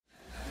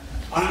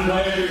I'm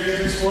glad you're here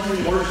this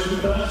morning to worship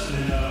with us,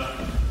 and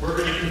we're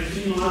going to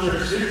continue on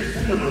our series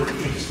in the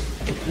movies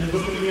in the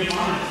book of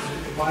Nehemiah. So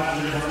if you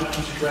Bible in front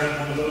of you, grab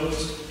one of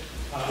those.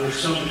 There's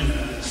some in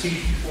the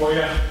seat for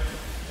you,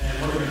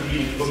 and we're going to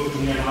be in the book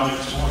of Nehemiah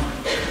this morning.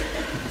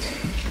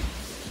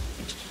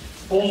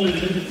 Holman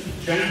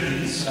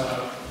Jenkins,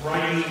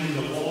 writing in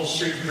the Wall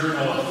Street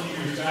Journal a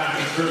few years back,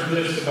 heard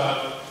this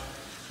about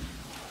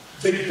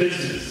big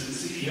business and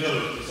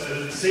CEOs. He said,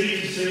 it's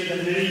safe to say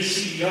that many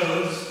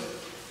CEOs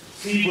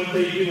see what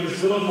they do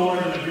as little more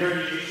than a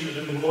variation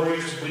of the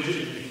glorious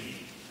widget making.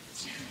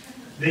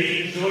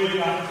 They enjoy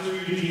the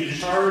opportunity to be in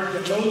charge,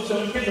 but those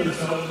don't kid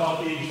themselves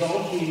about the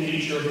exalting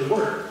nature of their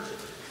work.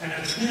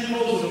 At the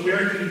pinnacles of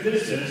American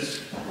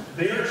business,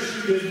 they are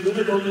treated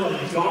literally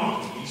like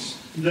donkeys,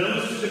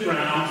 nose to the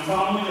ground,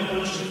 following a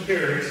bunch of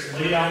carrots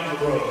laid out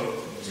in a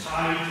row,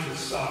 tied to the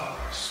stock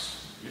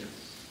price.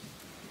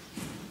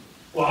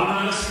 Well,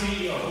 I'm not a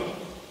CEO,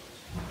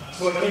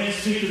 so I can't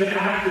speak to the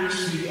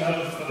accuracy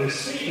of this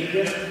statement,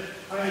 yet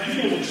I do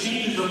know that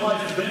changes of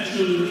life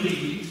eventually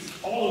lead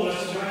all of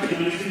us to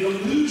recognize the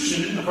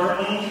illusion of our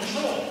own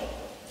control.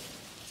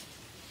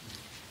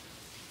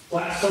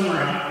 Last summer,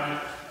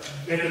 at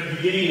the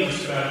beginning of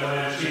sabbatical, I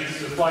had a chance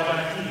to fly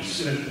back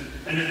east and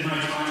ended my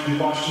time in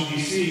Washington,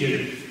 D.C.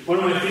 And one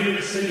of my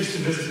favorite cities to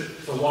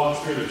visit to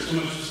walk through. There's so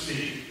much to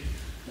see.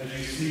 As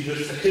you see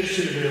just the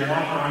history there,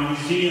 walk around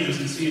museums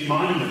and see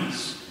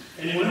monuments.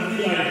 And one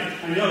thing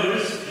I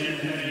noticed,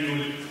 and you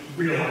would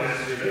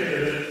realize today,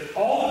 that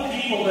all the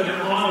people that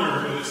are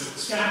honored with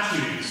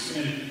statues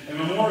and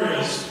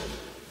memorials,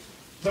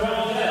 they're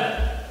all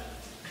dead.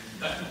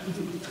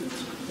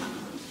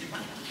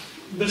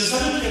 The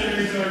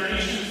cemeteries in our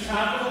nation's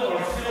capital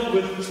are filled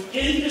with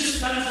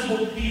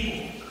indispensable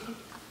people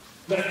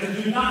that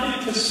can do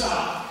nothing to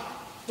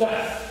stop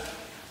death.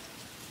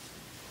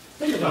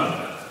 Think about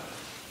that.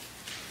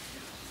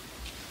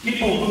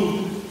 People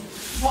who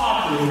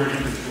thought they were in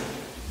control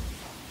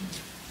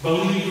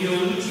believe the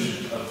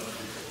illusion of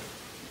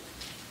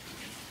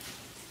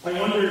control. I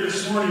wonder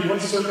this morning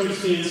what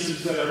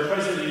circumstances that are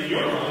present in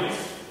your life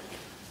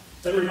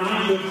that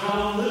remind you of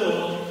how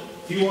little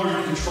you are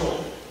in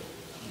control.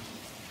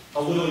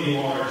 How little you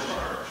are in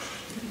charge.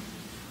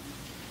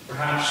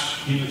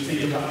 Perhaps you would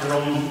think about your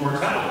own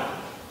mortality,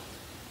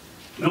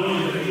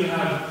 knowing that you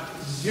have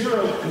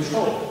zero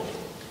control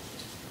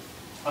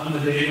on the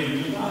day when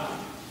you die.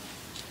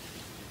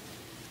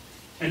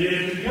 And yet,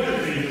 the other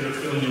things that are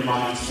filling your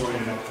mind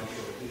storing about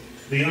control,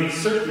 the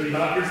uncertainty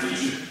about your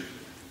future,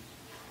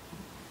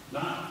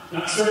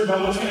 not certain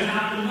about what's going to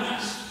happen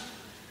next,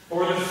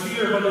 or the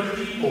fear of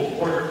other people,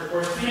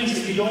 or things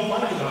that you don't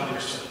like about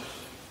yourself.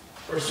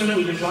 Or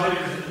simply desires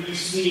that you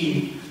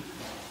seem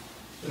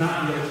to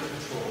not be able to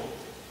control.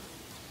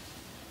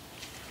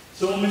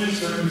 So many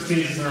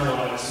circumstances in our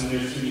lives, and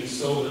there seems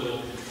so little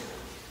control.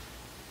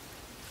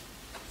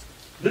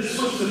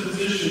 This was the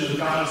position of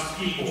God's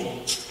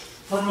people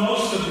for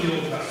most of the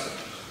Old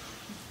Testament,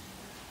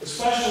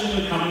 especially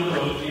when it comes to the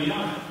book of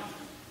Nehemiah.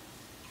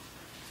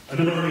 A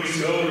number of weeks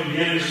ago, we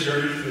began this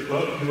journey through the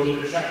book. We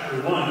looked at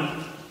chapter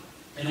 1,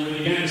 and we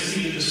began to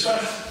see the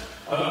discuss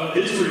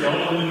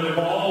Israel when their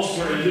walls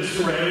were in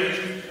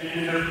disarray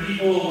and their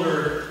people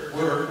were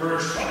in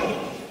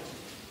trouble.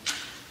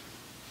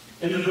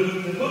 And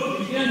the book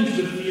begins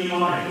with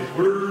Nehemiah,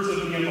 the words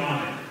of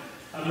Nehemiah,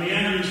 a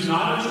man who's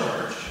not in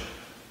charge,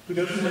 who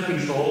doesn't have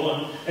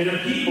control, and a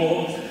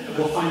people that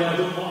will find out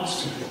who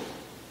lost control.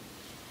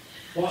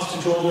 Lost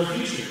control of their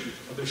future,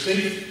 of their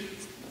safety.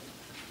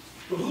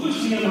 But who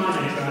is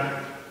Nehemiah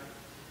exactly?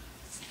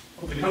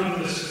 When we come to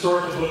this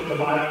historical book of the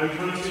Bible, we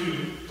come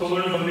to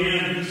learn of a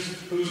man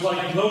who's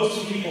like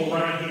most people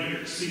right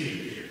here,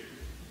 seated here.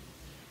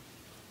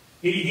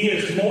 He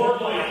is more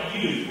like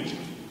you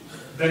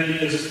than he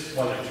is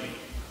like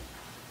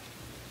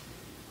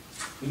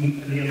you.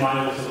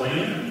 Nehemiah was a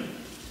layman.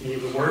 He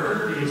was a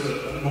worker. He was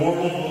a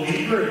normal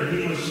believer, and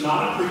he was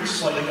not a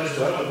priest like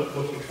Ezra, the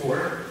book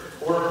before,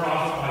 or a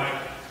prophet like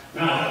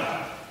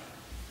Malachi.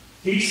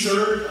 He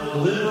served a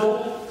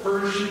literal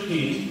Persian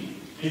king.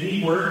 And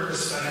he worked a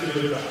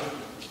secular job.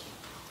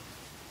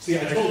 See,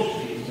 I told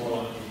you he was more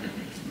like you.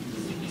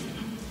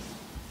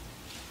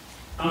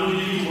 How many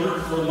of you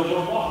work for a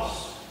liberal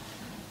boss?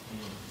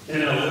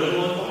 In a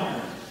liberal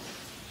environment?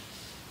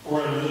 Or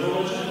a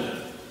liberal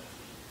agenda?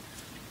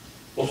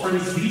 Well,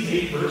 friends, these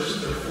 8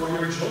 verses are for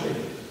your joy.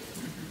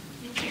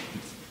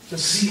 To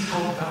see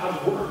how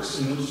God works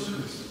in those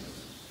circumstances.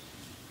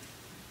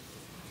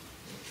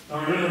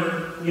 Now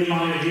remember,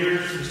 Nehemiah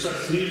hears and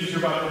starts to hear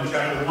about in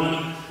chapter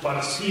 1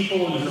 about his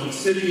people and his own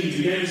city. He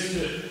begins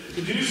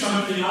to do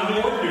something out of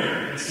the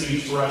ordinary, it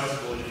seems, for us as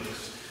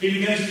believers. He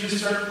begins to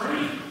start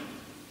praying.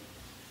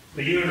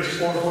 The year is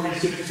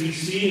 446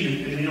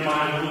 BC, and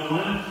Nehemiah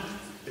 1:1.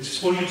 It's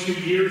 22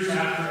 years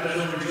after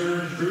Ezra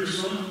returned to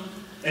Jerusalem.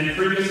 And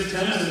previous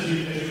attempts,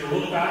 if you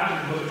look back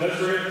at the book of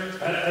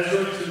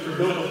Ezra to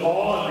rebuild the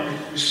wall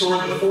and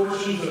restore the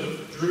fortunes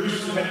of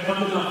Jerusalem had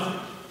come to nothing.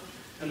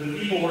 And the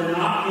people were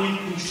not in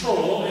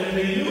control, and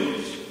they knew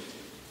it.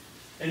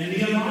 And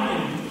Nehemiah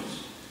knew it.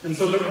 And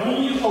so their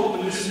only hope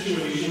in this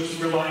situation was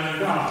to rely on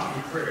God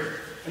through prayer.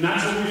 And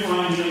that's what we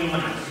find in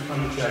Nehemiah as we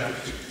come to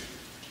chapter 2.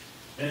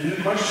 And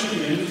the question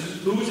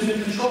is, who's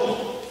in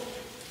control?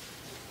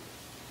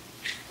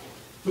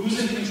 Who's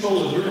in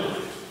control of your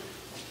life?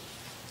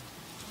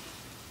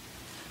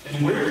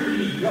 And where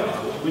do you go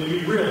when you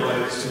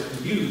realize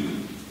that you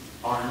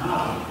are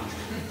not in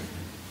control?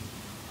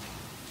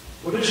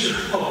 What is your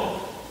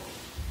hope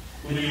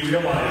when you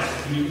realize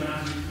that you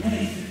cannot do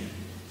anything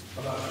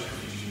about your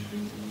future?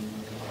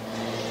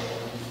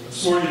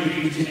 This morning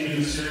we continue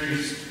the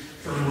series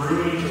from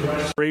ruin to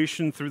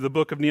restoration through the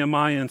book of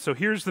Nehemiah. And so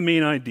here's the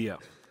main idea.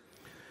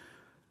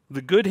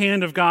 The good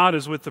hand of God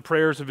is with the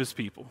prayers of his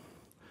people.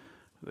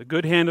 The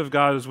good hand of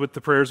God is with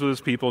the prayers of his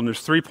people. And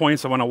there's 3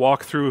 points I want to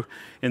walk through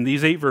in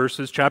these 8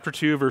 verses. Chapter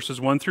 2, verses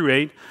 1 through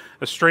 8.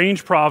 A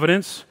strange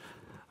providence,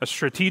 a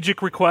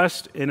strategic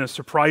request, and a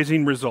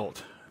surprising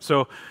result.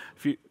 So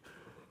if you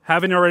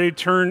haven't already,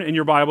 turn in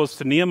your Bibles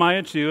to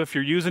Nehemiah 2. If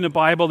you're using a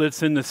Bible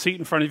that's in the seat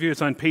in front of you,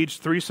 it's on page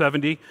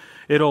 370.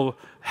 It'll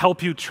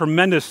help you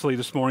tremendously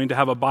this morning to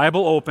have a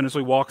Bible open as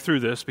we walk through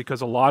this,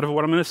 because a lot of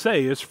what I'm going to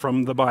say is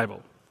from the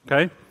Bible,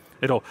 okay?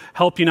 It'll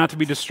help you not to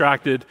be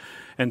distracted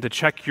and to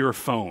check your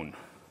phone,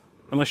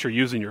 unless you're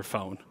using your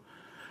phone.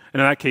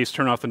 And in that case,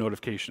 turn off the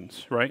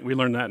notifications, right? We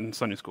learned that in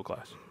Sunday school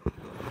class.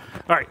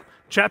 All right,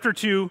 chapter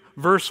 2,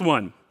 verse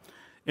 1.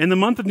 In the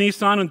month of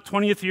Nisan, in the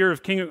 20th year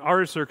of King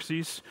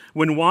Artaxerxes,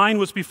 when wine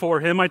was before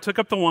him, I took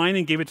up the wine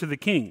and gave it to the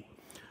king.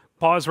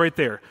 Pause right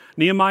there.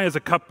 Nehemiah is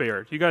a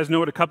cupbearer. Do you guys know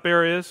what a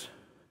cupbearer is?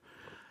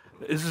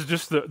 This is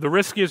just the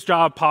riskiest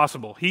job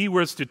possible. He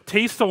was to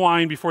taste the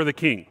wine before the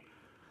king.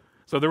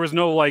 So there was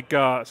no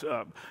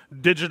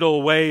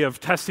digital way of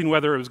testing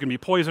whether it was going to be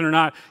poison or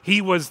not. He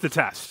was the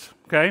test,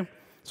 okay?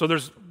 So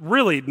there's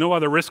really no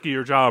other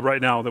riskier job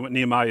right now than what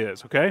Nehemiah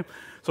is, okay?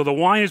 So the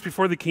wine is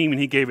before the king, and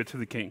he gave it to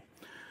the king.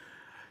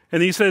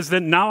 And he says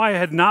that now I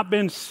had not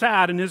been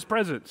sad in his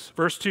presence.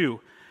 Verse 2,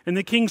 and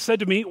the king said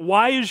to me,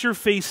 why is your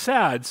face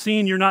sad,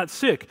 seeing you're not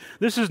sick?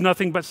 This is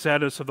nothing but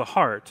sadness of the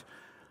heart.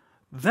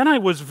 Then I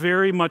was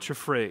very much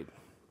afraid.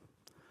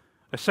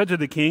 I said to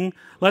the king,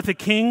 let the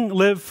king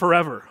live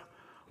forever.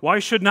 Why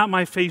should not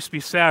my face be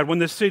sad when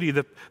the city,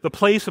 the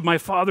place of my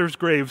father's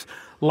graves,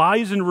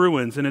 lies in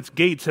ruins and its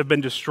gates have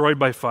been destroyed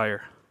by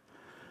fire?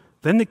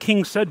 Then the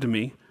king said to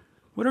me,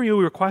 what are you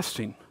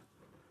requesting?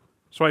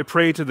 So I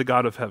prayed to the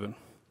God of heaven.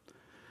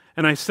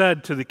 And I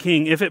said to the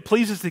king, if it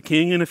pleases the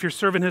king, and if your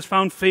servant has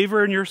found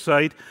favor in your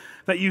sight,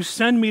 that you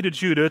send me to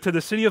Judah, to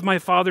the city of my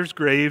father's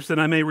graves, that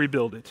I may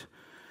rebuild it.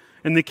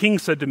 And the king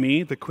said to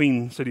me, the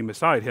queen sitting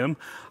beside him,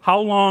 how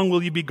long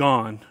will you be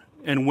gone,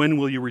 and when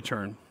will you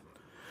return?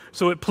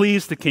 So it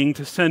pleased the king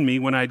to send me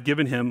when I had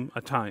given him a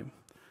time.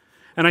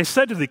 And I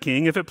said to the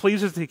king, if it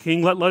pleases the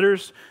king, let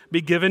letters be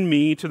given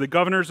me to the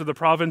governors of the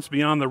province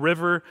beyond the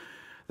river,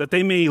 that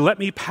they may let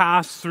me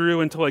pass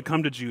through until I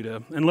come to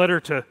Judah, and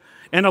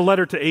a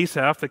letter to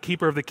Asaph, the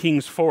keeper of the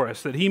king's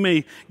forest, that he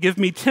may give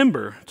me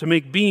timber to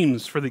make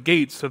beams for the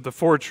gates of the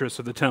fortress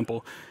of the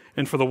temple,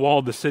 and for the wall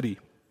of the city,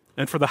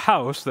 and for the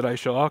house that I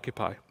shall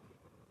occupy.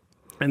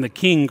 And the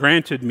king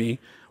granted me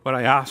what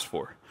I asked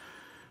for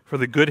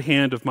the good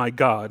hand of my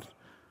God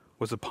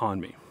was upon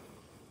me.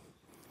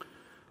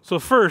 So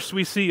first,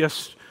 we see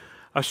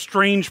a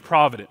strange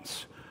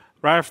providence.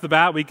 Right off the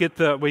bat, we get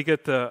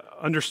the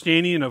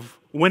understanding of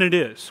when it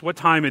is, what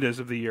time it is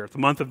of the year, the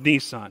month of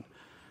Nisan.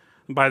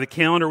 And by the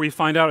calendar, we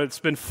find out it's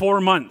been 4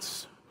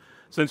 months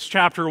since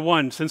chapter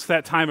 1, since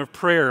that time of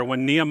prayer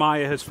when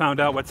Nehemiah has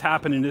found out what's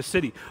happened in his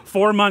city.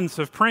 4 months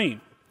of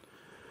praying.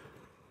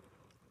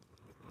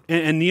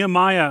 And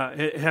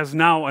Nehemiah has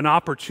now an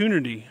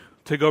opportunity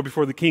to go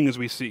before the king, as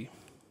we see.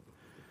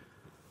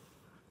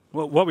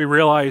 Well, what we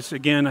realize,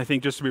 again, I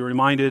think just to be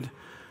reminded,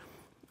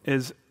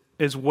 is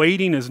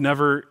waiting is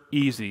never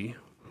easy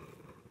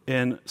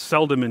and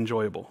seldom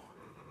enjoyable.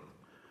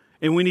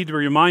 And we need to be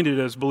reminded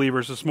as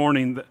believers this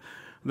morning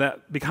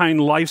that behind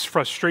life's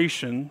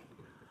frustration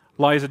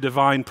lies a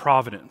divine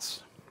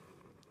providence.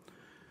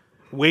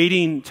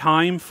 Waiting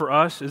time for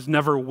us is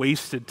never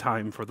wasted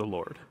time for the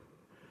Lord.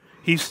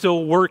 He's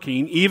still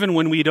working even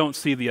when we don't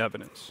see the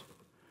evidence.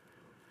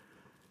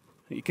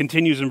 He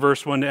continues in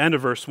verse 1 to end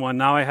of verse 1,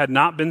 now I had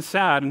not been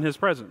sad in his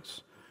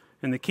presence.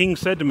 And the king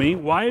said to me,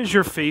 why is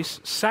your face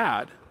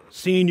sad,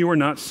 seeing you are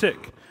not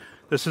sick?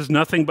 This is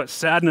nothing but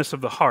sadness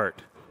of the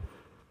heart.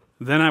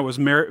 Then I was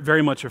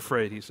very much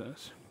afraid, he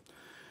says.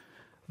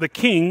 The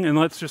king, and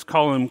let's just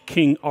call him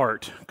King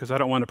Art, because I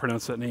don't want to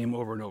pronounce that name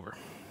over and over.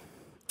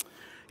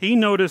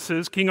 King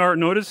Art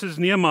notices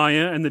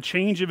Nehemiah and the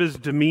change of his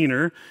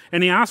demeanor,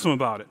 and he asks him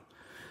about it.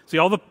 See,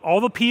 all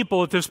the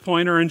people at this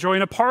point are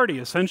enjoying a party,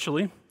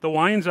 essentially. The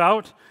wine's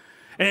out.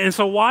 And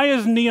so why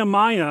is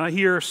Nehemiah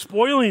here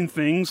spoiling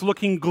things,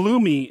 looking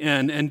gloomy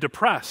and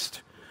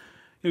depressed?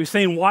 He's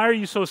saying, why are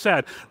you so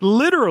sad?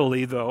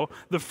 Literally, though,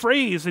 the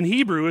phrase in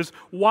Hebrew is,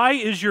 why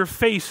is your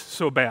face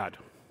so bad?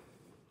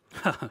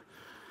 I'm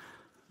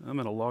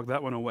going to log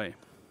that one away.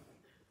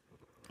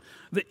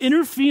 The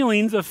inner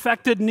feelings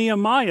affected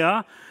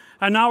Nehemiah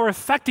and now are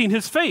affecting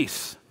his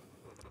face.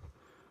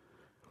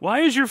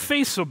 Why is your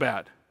face so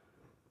bad?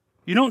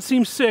 You don't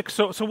seem sick,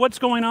 so what's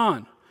going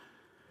on?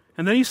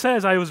 And then he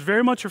says, I was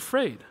very much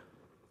afraid.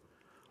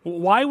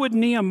 Why would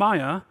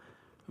Nehemiah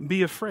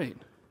be afraid?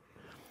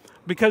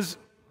 Because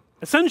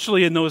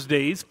essentially in those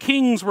days,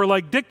 kings were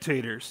like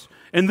dictators,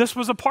 and this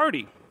was a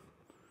party.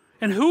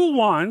 And who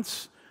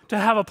wants to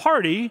have a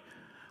party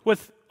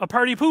with a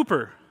party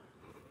pooper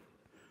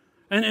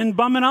and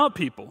bumming out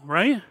people,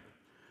 right?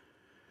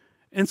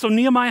 And so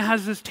Nehemiah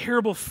has this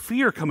terrible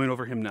fear coming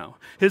over him now.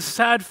 His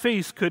sad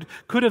face could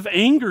have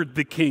angered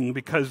the king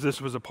because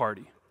this was a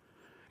party.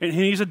 And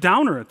he's a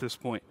downer at this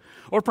point.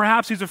 Or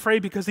perhaps he's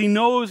afraid because he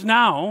knows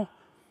now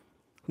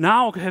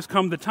has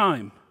come the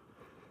time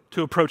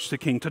to approach the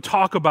king, to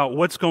talk about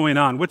what's going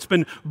on, what's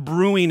been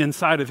brewing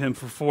inside of him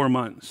for 4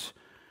 months.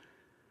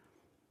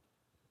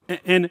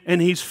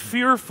 And he's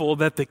fearful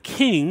that the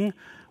king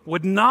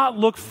would not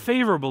look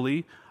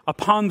favorably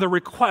upon the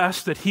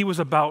request that he was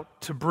about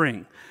to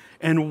bring.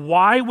 And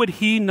why would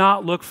he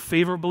not look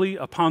favorably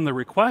upon the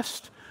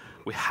request?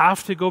 We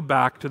have to go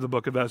back to the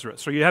book of Ezra.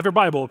 So you have your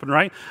Bible open,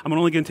 right? I'm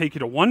only going to take you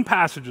to one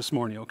passage this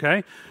morning,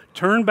 okay?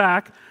 Turn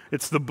back.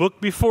 It's the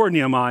book before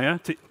Nehemiah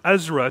to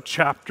Ezra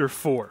chapter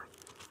 4,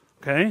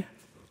 okay?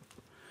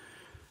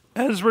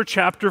 Ezra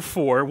chapter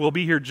 4. We'll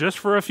be here just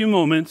for a few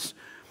moments.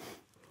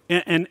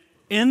 And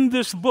in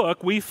this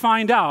book, we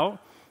find out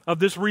of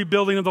this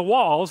rebuilding of the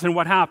walls and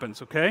what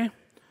happens, okay?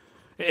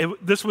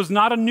 This was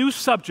not a new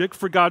subject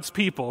for God's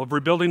people of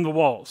rebuilding the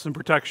walls and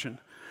protection.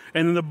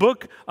 And in the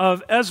book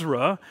of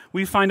Ezra,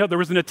 we find out there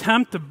was an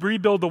attempt to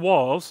rebuild the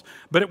walls,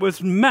 but it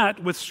was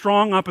met with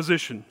strong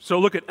opposition. So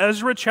look at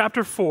Ezra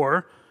chapter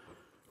 4,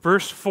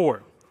 verse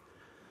 4.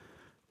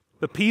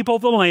 The people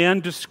of the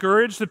land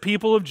discouraged the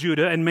people of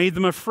Judah and made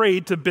them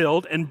afraid to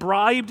build and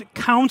bribed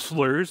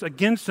counselors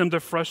against them to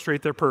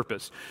frustrate their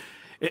purpose.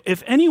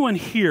 If anyone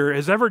here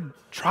has ever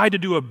tried to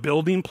do a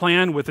building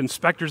plan with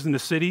inspectors in the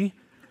city,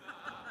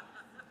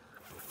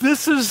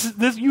 this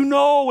you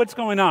know what's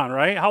going on,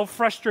 right? How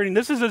frustrating.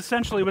 This is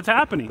essentially what's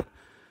happening.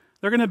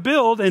 They're going to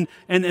build and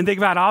they've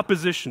got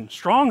opposition,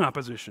 strong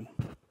opposition.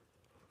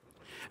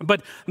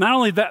 But not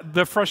only that,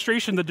 the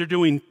frustration that they're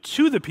doing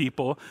to the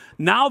people,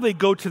 now they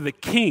go to the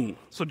king.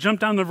 So jump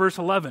down to verse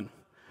 11.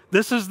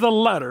 This is the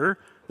letter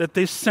that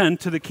they sent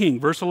to the king.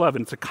 Verse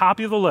 11, it's a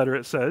copy of the letter.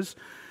 It says,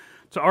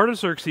 to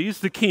Artaxerxes,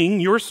 the king,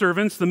 your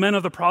servants, the men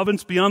of the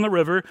province beyond the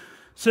river,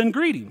 send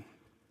greeting.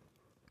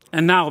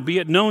 And now be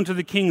it known to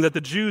the king that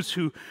the Jews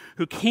who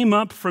came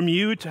up from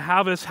you to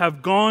have us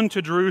have gone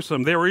to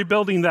Jerusalem. They are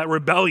rebuilding that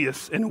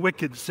rebellious and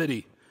wicked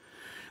city.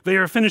 They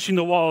are finishing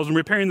the walls and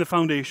repairing the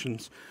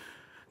foundations.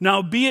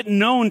 Now be it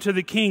known to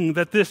the king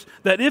that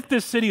if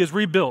this city is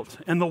rebuilt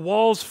and the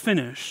walls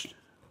finished,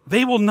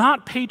 they will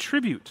not pay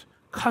tribute,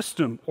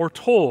 custom, or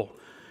toll,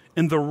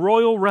 and the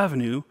royal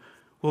revenue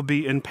will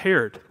be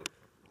impaired.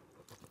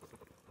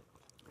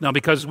 Now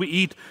because we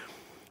eat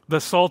the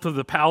salt of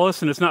the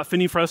palace, and it's not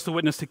fitting for us to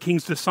witness the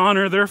king's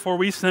dishonor. Therefore,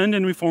 we send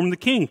and reform the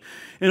king,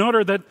 in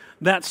order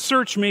that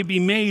search may be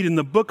made in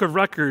the book of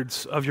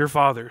records of your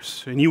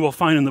fathers. And you will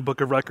find in the book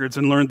of records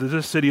and learn that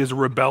this city is a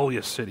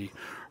rebellious city,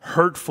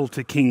 hurtful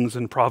to kings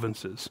and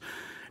provinces,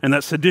 and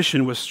that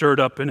sedition was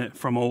stirred up in it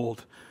from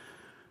old.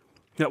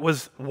 That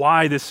was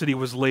why this city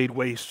was laid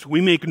waste.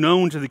 We make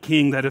known to the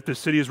king that if the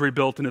city is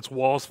rebuilt and its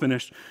walls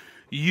finished,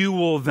 you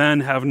will then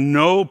have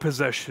no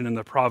possession in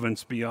the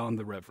province beyond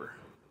the river.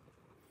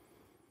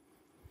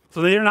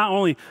 So they are not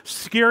only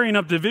scaring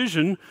up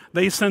division,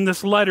 they send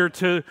this letter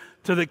to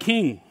the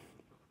king.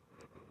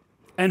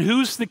 And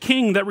who's the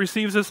king that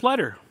receives this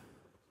letter?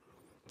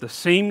 The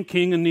same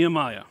king in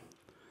Nehemiah.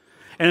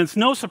 And it's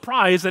no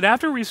surprise that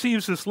after he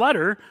receives this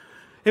letter,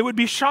 it would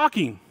be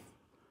shocking,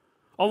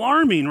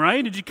 alarming,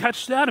 right? Did you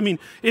catch that? I mean,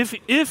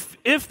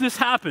 if this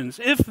happens,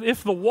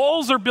 if the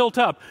walls are built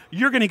up,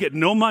 you're going to get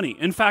no money.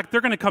 In fact, they're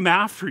going to come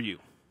after you.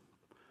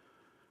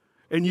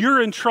 And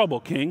you're in trouble,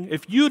 king,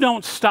 if you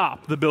don't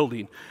stop the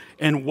building.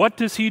 And what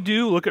does he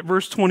do? Look at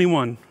verse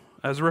 21,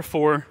 Ezra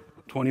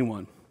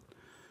 4:21.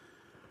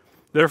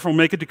 Therefore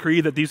make a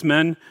decree that these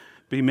men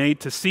be made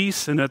to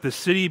cease and that the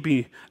city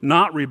be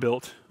not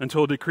rebuilt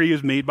until a decree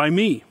is made by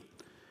me.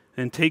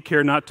 And take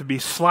care not to be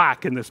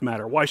slack in this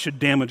matter. Why should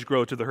damage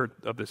grow to the hurt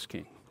of this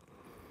king?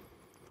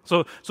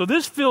 So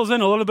this fills in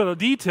a little bit of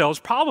details,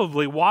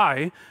 probably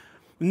why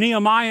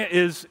Nehemiah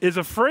is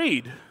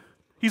afraid.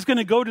 He's going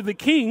to go to the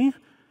king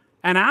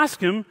and ask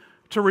him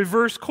to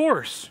reverse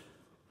course,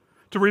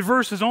 to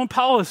reverse his own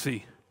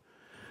policy,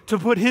 to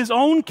put his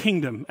own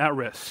kingdom at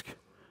risk.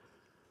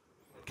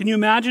 Can you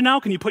imagine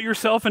now? Can you put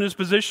yourself in his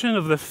position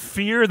of the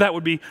fear that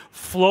would be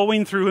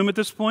flowing through him at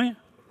this point?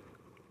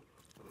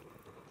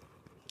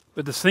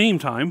 But at the same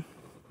time,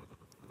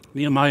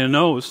 Nehemiah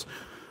knows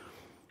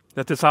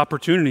that this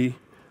opportunity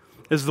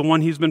is the one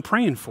he's been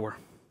praying for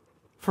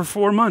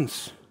 4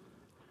 months.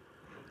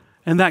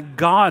 And that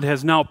God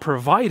has now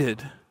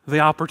provided the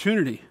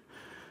opportunity.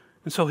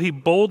 And so he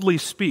boldly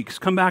speaks.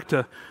 Come back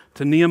to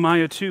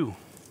Nehemiah 2.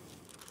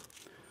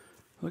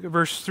 Look at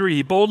verse 3.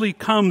 He boldly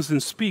comes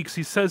and speaks.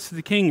 He says to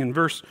the king in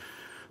verse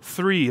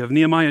 3 of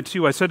Nehemiah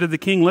 2, I said to the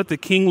king, let the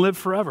king live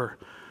forever.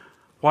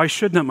 Why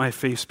should not my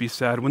face be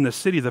sad when the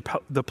city,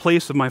 the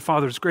place of my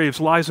father's graves,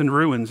 lies in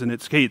ruins and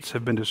its gates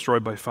have been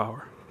destroyed by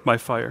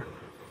fire?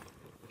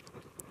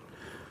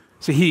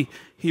 See,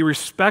 he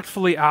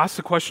respectfully asked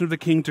the question of the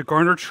king to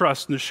garner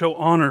trust and to show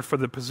honor for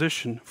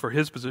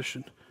his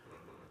position.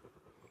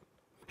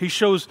 He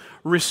shows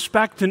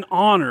respect and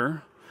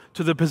honor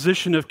to the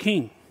position of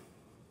king.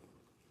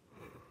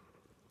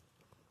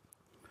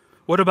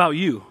 What about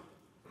you?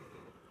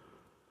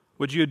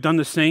 Would you have done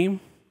the same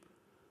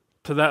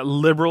to that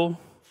liberal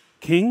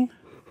king?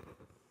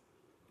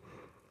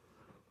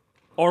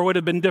 Or would it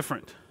have been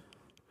different?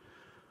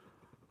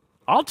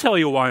 I'll tell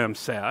you why I'm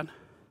sad.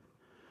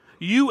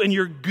 You and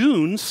your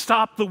goons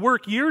stopped the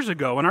work years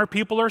ago, and our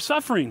people are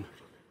suffering.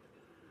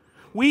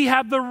 We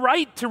have the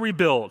right to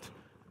rebuild.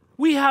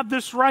 We have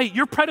this right.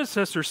 Your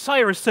predecessor,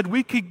 Cyrus, said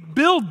we could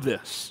build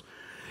this.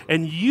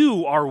 And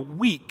you are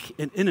weak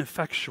and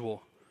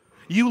ineffectual.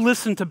 You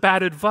listened to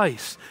bad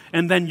advice,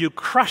 and then you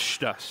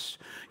crushed us.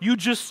 You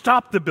just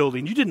stopped the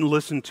building. You didn't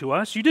listen to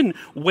us. You didn't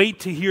wait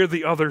to hear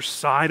the other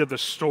side of the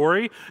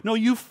story. No,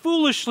 you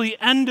foolishly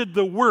ended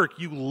the work,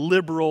 you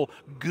liberal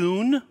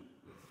goon.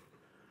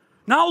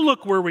 Now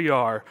look where we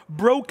are,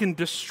 broken,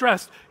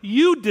 distressed.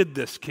 You did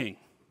this, king.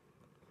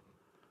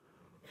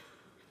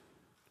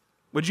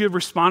 Would you have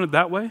responded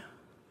that way?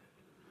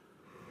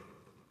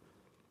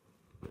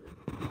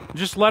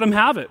 Just let him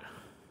have it.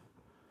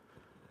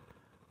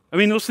 I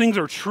mean, those things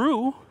are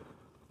true.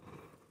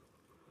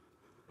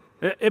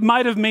 It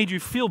might have made you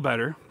feel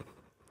better,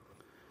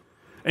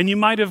 and you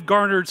might have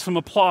garnered some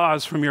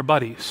applause from your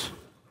buddies,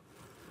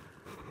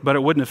 but it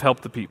wouldn't have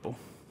helped the people.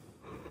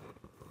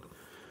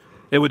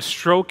 It would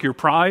stroke your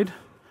pride,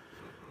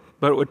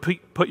 but it would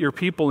put your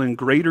people in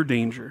greater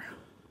danger.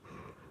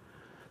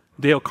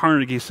 Dale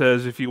Carnegie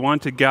says, if you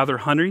want to gather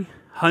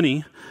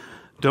honey,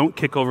 don't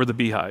kick over the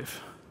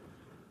beehive.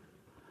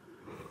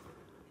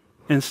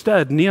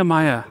 Instead,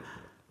 Nehemiah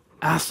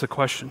asks the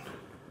question,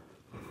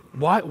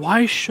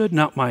 why should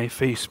not my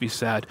face be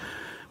sad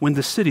when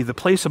the city, the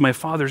place of my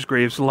father's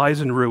graves, lies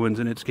in ruins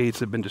and its gates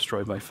have been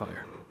destroyed by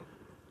fire?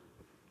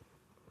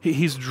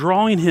 He's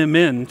drawing him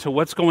in to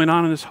what's going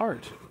on in his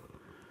heart.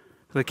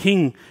 The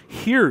king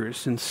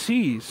hears and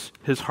sees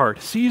his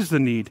heart, sees the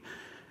need.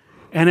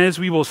 And as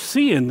we will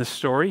see in this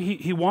story,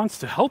 he wants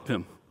to help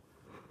him.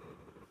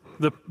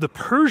 The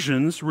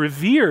Persians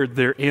revered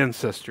their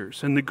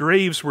ancestors, and the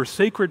graves were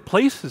sacred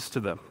places to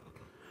them.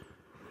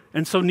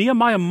 And so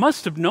Nehemiah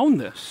must have known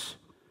this.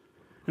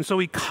 And so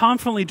he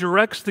confidently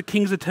directs the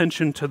king's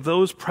attention to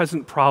those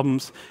present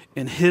problems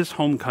in his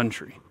home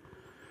country.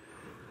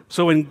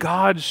 So in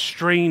God's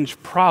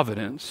strange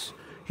providence,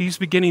 he's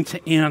beginning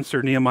to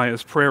answer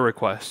Nehemiah's prayer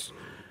request,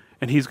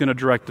 and he's going to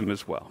direct him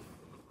as well.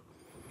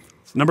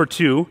 Number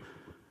 2,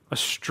 a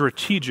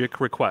strategic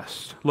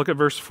request. Look at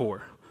verse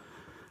 4.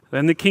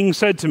 Then the king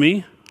said to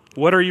me,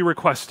 "What are you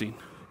requesting?"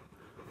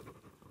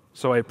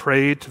 So I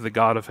prayed to the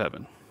God of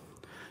heaven.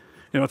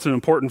 You know, it's an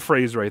important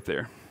phrase right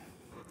there.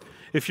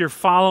 If you're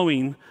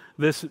following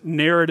this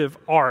narrative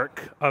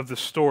arc of the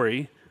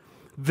story,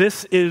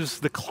 this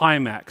is the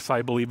climax,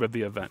 I believe, of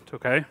the event,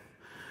 okay?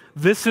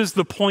 This is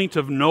the point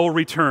of no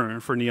return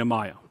for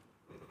Nehemiah.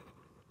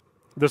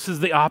 This is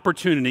the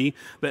opportunity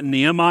that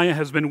Nehemiah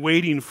has been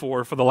waiting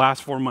for the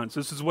last 4 months.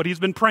 This is what he's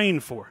been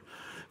praying for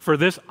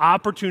this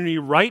opportunity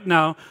right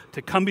now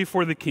to come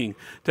before the king,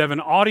 to have an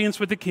audience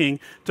with the king,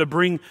 to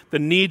bring the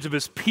needs of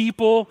his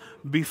people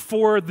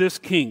before this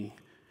king.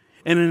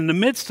 And in the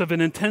midst of an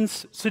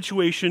intense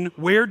situation,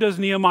 where does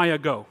Nehemiah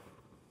go?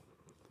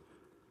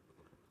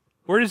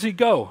 Where does he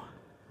go?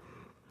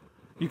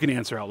 You can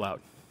answer out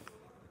loud.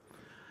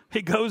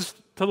 He goes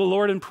to the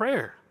Lord in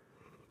prayer,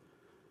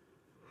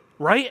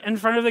 right in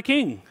front of the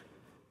king.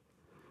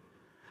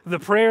 The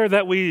prayer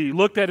that we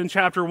looked at in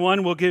chapter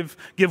 1 will give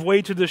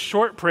way to this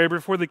short prayer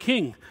before the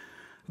king.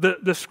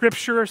 The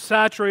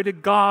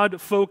scripture-saturated,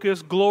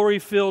 God-focused,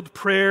 glory-filled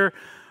prayer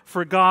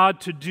for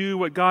God to do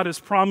what God has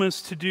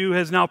promised to do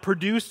has now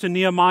produced in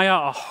Nehemiah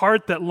a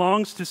heart that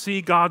longs to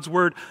see God's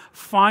word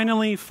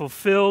finally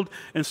fulfilled,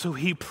 and so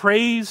he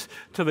prays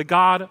to the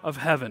God of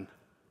heaven.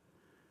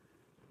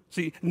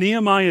 See,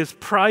 Nehemiah's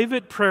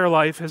private prayer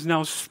life has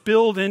now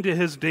spilled into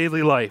his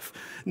daily life.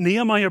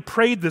 Nehemiah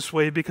prayed this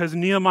way because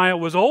Nehemiah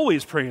was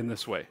always praying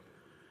this way. Have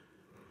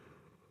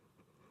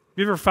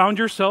you ever found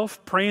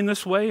yourself praying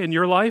this way in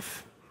your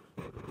life?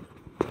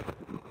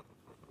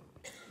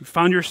 You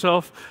found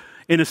yourself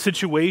in a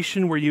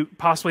situation where you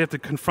possibly have to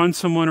confront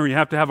someone or you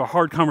have to have a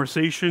hard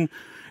conversation,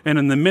 and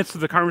in the midst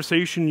of the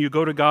conversation, you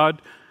go to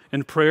God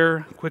in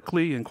prayer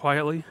quickly and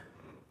quietly?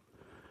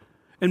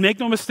 And make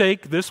no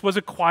mistake, this was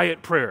a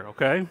quiet prayer,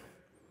 okay?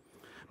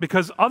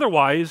 Because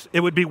otherwise, it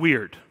would be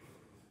weird.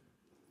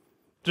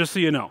 Just so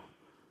you know.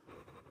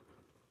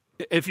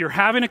 If you're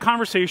having a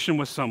conversation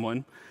with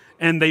someone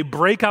and they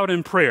break out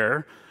in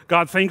prayer,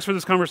 God, thanks for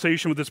this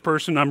conversation with this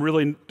person. I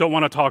really don't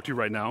want to talk to you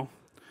right now.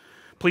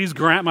 Please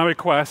grant my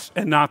request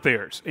and not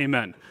theirs.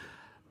 Amen.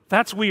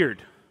 That's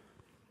weird,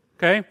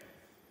 okay?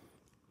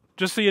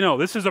 Just so you know,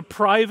 this is a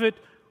private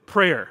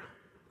prayer.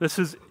 This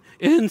is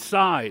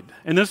inside.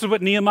 And this is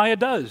what Nehemiah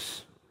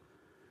does.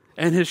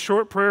 And his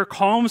short prayer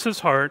calms his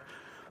heart,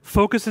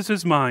 focuses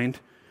his mind,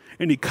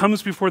 and he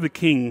comes before the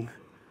king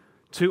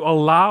to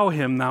allow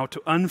him now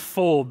to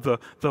unfold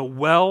the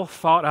well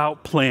thought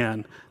out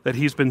plan that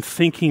he's been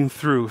thinking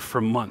through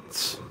for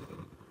months.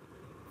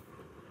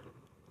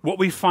 What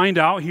we find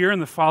out here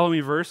in the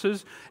following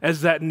verses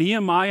is that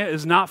Nehemiah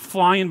is not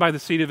flying by the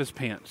seat of his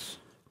pants.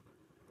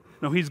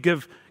 No, he's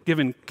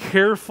given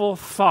careful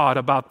thought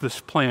about this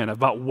plan,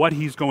 about what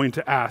he's going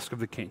to ask of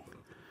the king.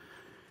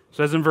 It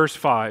says in verse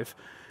 5,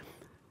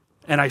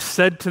 "And I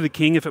said to the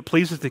king, if it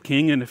pleases the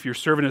king, and if your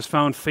servant has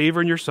found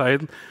favor in your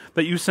sight,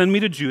 that you send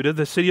me to Judah,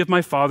 the city of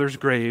my father's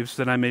graves,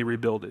 that I may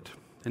rebuild it.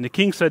 And the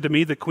king said to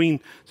me," the queen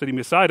sitting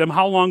beside him,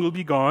 "How long will you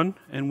be gone,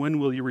 and when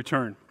will you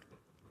return?"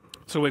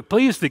 So it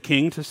pleased the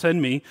king to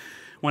send me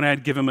when I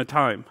had given him a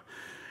time.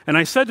 And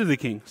I said to the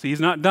king," see, he's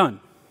not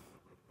done.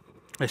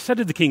 "I said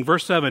to the king,"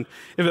 verse 7,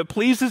 "if it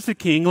pleases the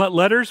king, let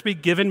letters be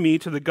given me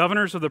to the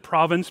governors of the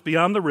province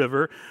beyond the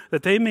river,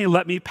 that they may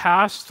let me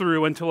pass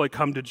through until I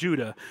come to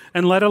Judah.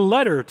 And let a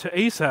letter to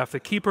Asaph, the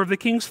keeper of the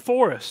king's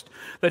forest,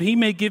 that he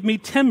may give me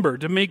timber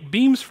to make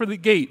beams for the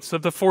gates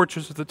of the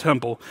fortress of the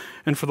temple,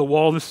 and for the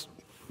wall of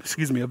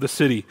the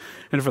city,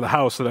 and for the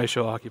house that I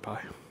shall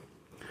occupy."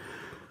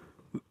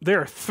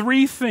 There are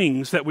three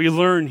things that we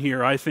learn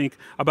here, I think,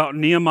 about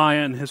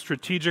Nehemiah and his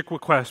strategic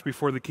request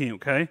before the king,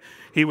 okay?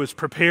 He was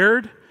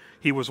prepared,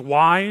 he was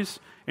wise,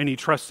 and he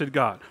trusted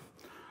God.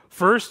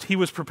 First, he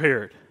was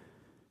prepared.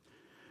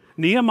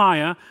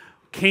 Nehemiah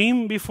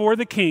came before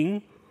the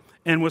king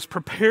and was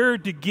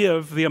prepared to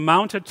give the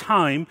amount of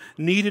time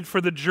needed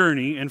for the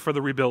journey and for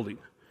the rebuilding.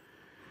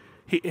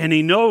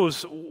 He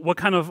knows what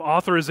kind of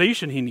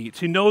authorization he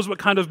needs. He knows what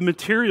kind of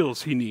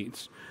materials he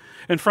needs.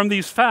 And from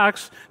these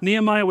facts,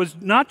 Nehemiah was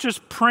not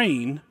just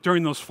praying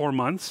during those 4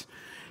 months,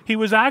 he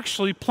was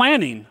actually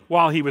planning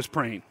while he was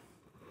praying.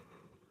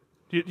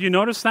 Do you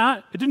notice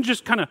that? It didn't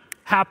just kind of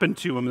happen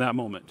to him in that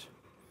moment.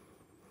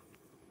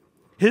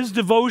 His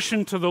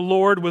devotion to the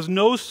Lord was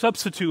no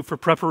substitute for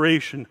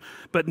preparation,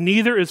 but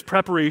neither is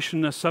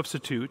preparation a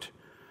substitute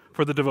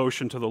for the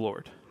devotion to the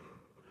Lord.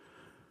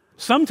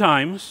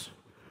 Sometimes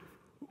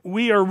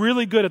we are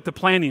really good at the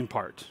planning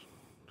part.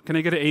 Can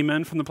I get an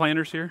amen from the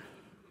planners here?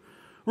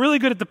 Really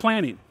good at the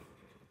planning.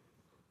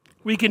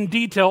 We can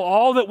detail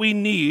all that we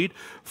need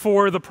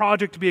for the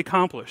project to be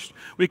accomplished.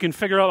 We can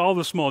figure out all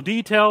the small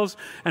details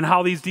and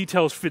how these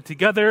details fit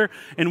together,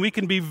 and we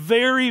can be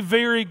very,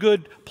 very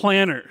good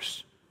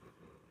planners.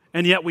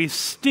 And yet we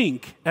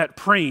stink at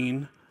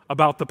praying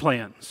about the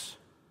plans.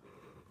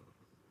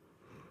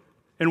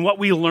 And what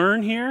we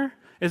learn here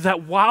is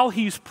that while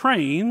he's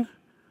praying,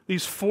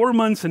 these 4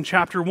 months in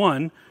chapter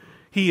 1,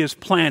 he is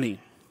planning.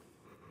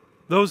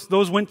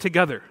 Those went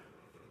together.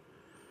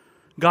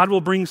 God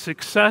will bring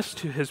success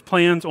to his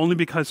plans only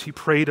because he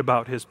prayed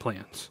about his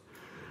plans.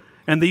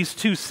 And these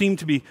two seem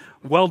to be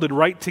welded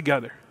right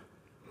together.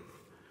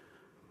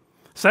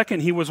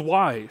 Second, he was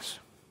wise.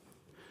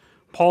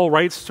 Paul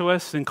writes to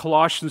us in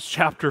Colossians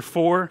chapter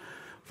 4,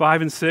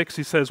 5 and 6,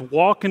 he says,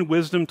 "Walk in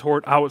wisdom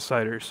toward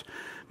outsiders,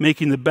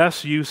 making the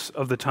best use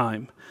of the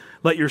time.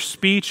 Let your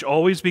speech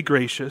always be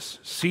gracious,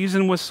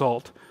 seasoned with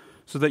salt,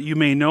 so that you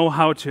may know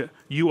how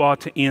you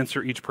ought to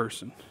answer each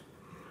person."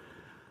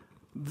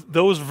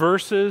 Those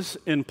verses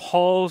in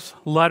Paul's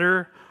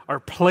letter are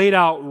played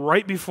out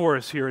right before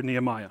us here in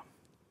Nehemiah.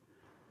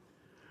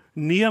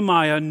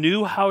 Nehemiah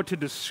knew how to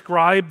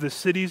describe the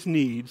city's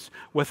needs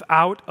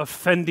without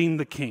offending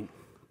the king.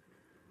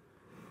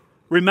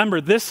 Remember,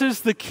 this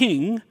is the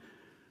king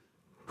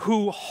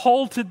who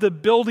halted the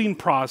building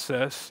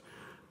process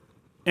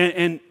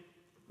and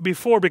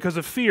before because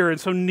of fear. And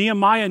so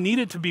Nehemiah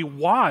needed to be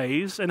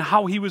wise in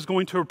how he was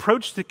going to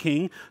approach the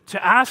king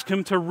to ask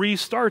him to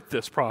restart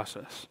this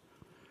process.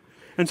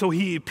 And so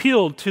he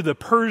appealed to the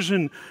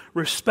Persian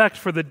respect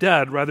for the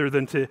dead rather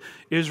than to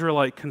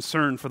Israelite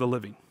concern for the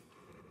living.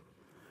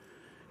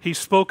 He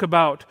spoke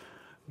about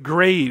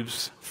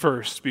graves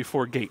first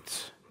before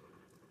gates.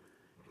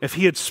 If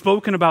he had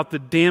spoken about the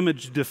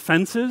damaged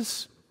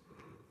defenses,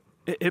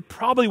 it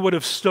probably would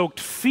have stoked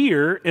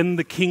fear in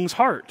the king's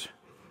heart.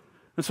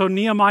 And so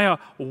Nehemiah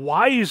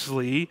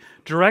wisely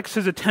directs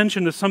his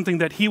attention to something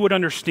that he would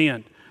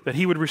understand, that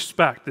he would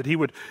respect, that he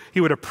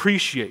would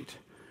appreciate.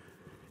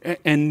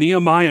 And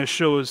Nehemiah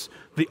shows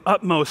the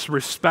utmost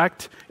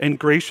respect and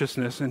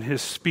graciousness in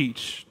his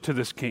speech to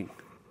this king.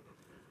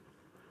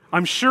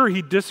 I'm sure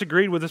he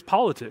disagreed with his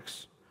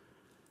politics,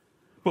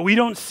 but we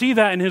don't see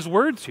that in his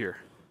words here.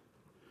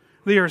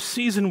 They are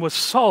seasoned with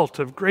salt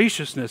of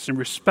graciousness and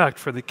respect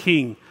for the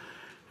king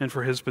and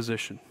for his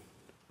position.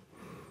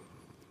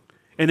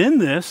 And in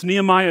this,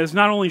 Nehemiah is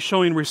not only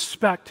showing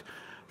respect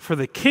for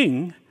the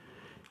king,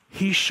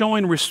 he's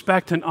showing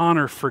respect and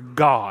honor for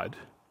God.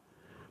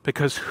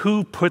 Because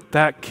who put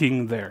that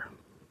king there?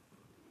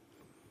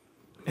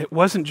 It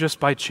wasn't just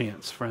by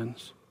chance,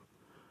 friends.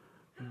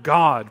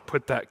 God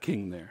put that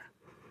king there.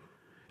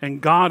 And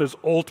God is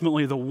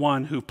ultimately the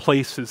one who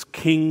places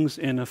kings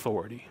in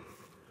authority.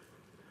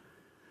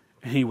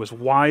 and he was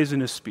wise in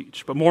his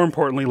speech. But more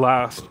importantly,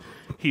 last,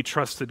 he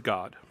trusted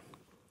God.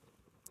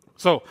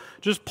 So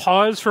just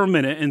pause for a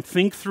minute and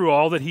think through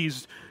all that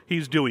he's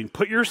doing.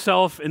 Put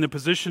yourself in the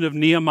position of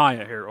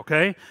Nehemiah here,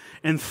 okay?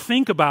 And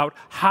think about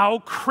how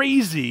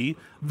crazy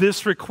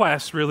this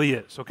request really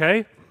is,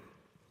 okay?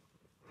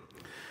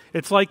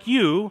 It's like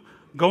you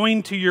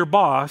going to your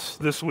boss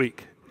this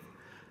week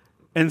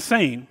and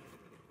saying,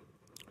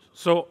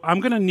 so I'm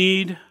going to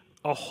need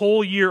a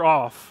whole year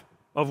off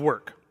of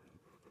work.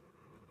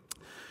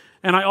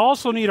 And I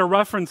also need a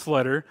reference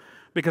letter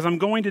because I'm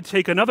going to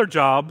take another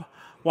job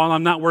while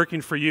I'm not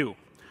working for you.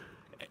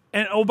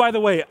 And oh, by the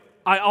way,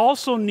 I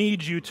also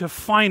need you to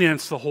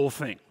finance the whole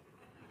thing.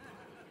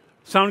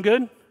 Sound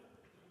good?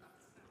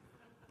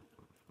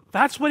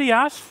 That's what he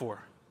asked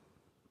for.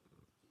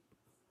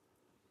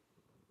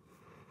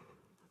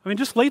 I mean,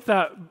 just let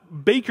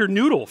that bake your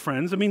noodle,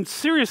 friends. I mean,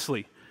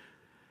 seriously.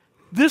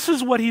 This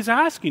is what he's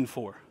asking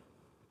for.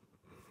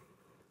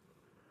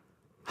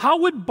 How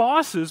would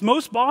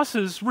most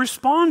bosses,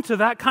 respond to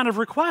that kind of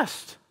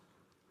request?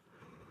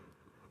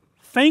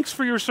 Thanks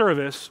for your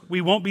service.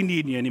 We won't be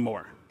needing you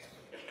anymore.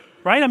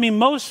 Right? I mean,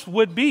 most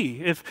would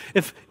be if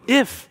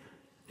it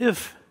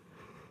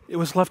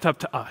was left up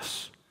to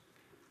us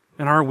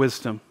and our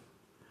wisdom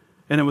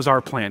and it was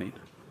our planning.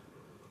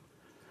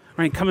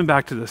 Right? Coming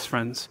back to this,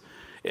 friends,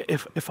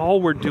 if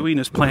all we're doing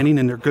is planning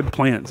and they're good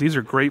plans, these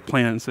are great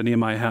plans that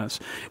Nehemiah has,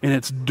 and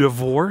it's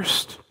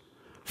divorced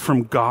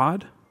from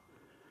God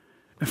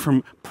and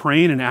from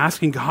praying and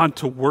asking God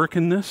to work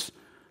in this,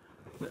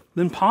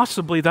 then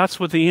possibly that's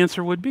what the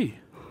answer would be.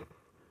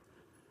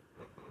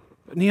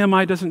 But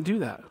Nehemiah doesn't do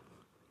that.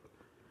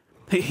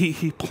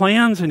 He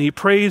plans and he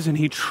prays and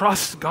he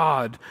trusts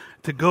God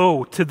to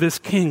go to this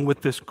king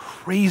with this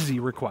crazy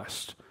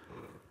request.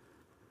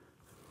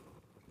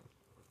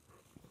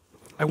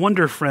 I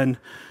wonder, friend,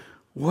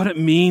 what it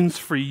means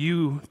for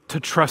you to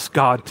trust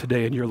God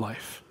today in your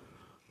life.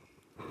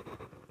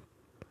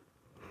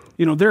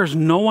 You know, there's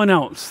no one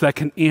else that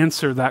can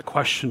answer that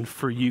question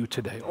for you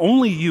today.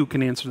 Only you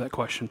can answer that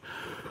question.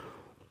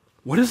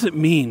 What does it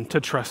mean to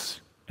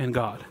trust in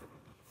God?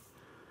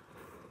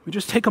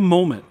 Just take a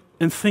moment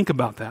and think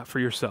about that for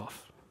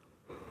yourself.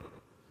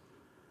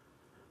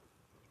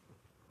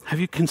 Have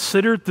you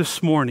considered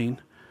this morning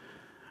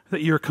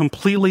that you're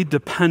completely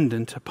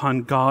dependent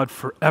upon God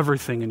for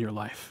everything in your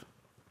life?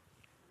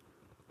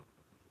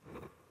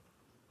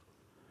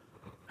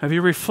 Have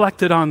you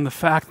reflected on the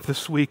fact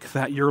this week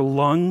that your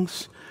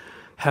lungs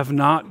have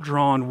not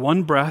drawn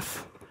one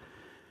breath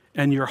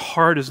and your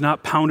heart has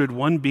not pounded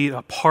one beat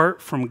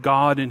apart from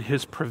God and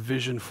His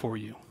provision for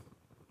you?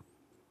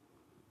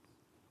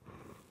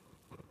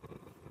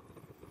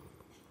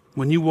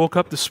 When you woke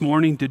up this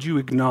morning, did you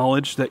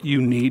acknowledge that you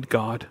need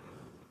God?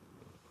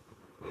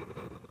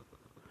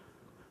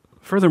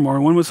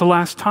 Furthermore, when was the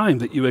last time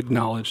that you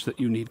acknowledged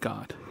that you need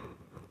God?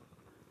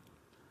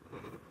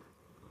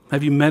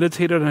 Have you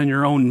meditated on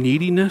your own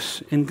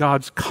neediness in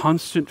God's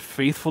constant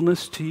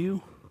faithfulness to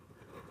you?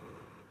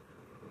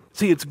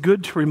 See, it's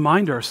good to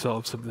remind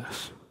ourselves of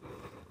this.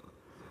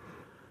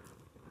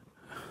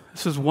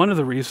 This is one of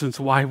the reasons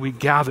why we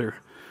gather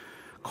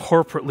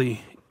corporately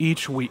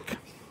each week.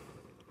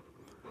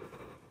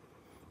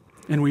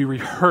 And we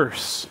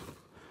rehearse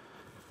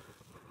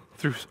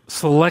through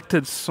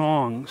selected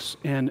songs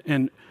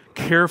and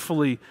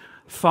carefully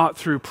thought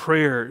through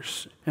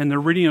prayers and the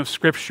reading of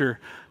Scripture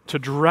to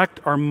direct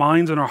our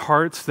minds and our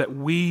hearts that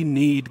we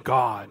need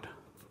God.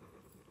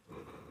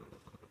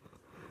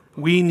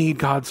 We need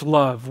God's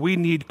love. We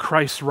need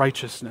Christ's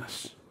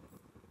righteousness.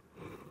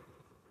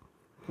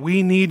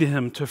 We need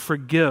Him to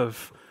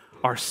forgive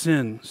our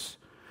sins.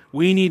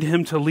 We need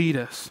Him to lead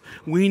us.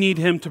 We need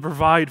Him to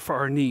provide for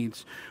our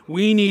needs.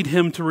 We need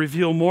Him to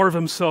reveal more of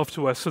Himself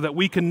to us so that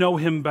we can know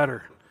Him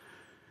better.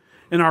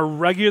 And our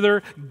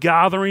regular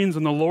gatherings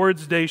on the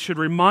Lord's Day should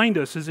remind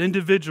us as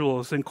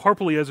individuals and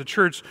corporately as a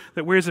church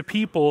that we as a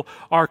people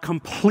are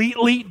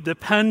completely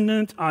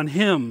dependent on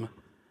Him.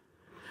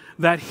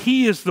 That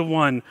He is the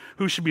one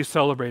who should be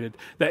celebrated.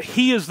 That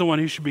He is the one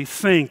who should be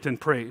thanked and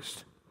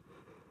praised.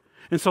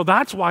 And so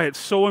that's why it's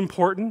so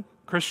important,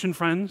 Christian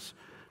friends,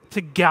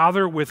 to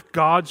gather with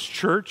God's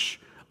church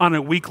on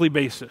a weekly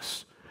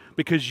basis,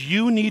 because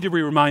you need to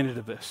be reminded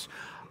of this.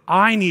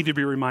 I need to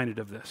be reminded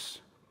of this.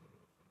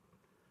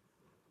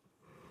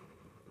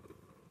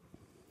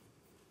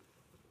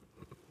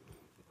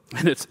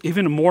 And it's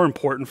even more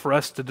important for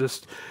us to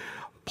just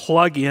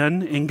plug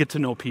in and get to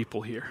know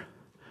people here.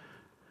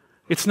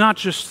 It's not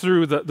just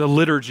through the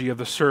liturgy of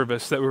the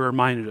service that we're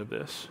reminded of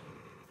this.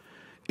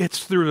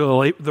 It's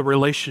through the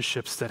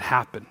relationships that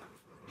happen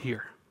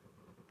here.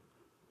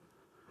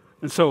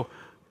 And so,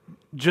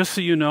 just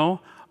so you know,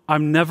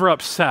 I'm never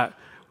upset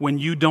when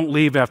you don't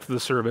leave after the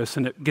service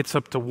and it gets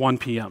up to 1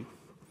 p.m.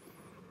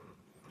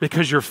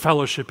 because you're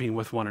fellowshipping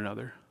with one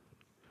another.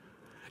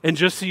 And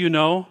just so you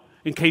know,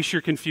 in case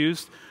you're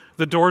confused,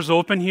 the doors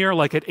open here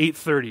like at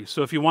 8:30.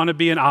 So if you want to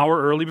be an hour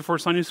early before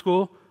Sunday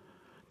school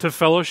to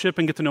fellowship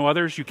and get to know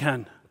others, you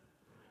can.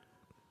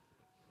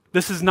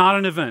 This is not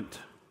an event,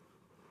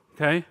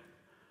 okay?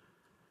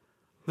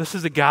 This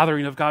is a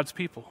gathering of God's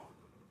people.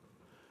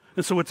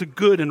 And so it's a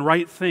good and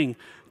right thing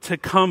to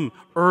come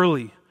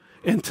early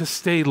and to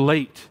stay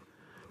late,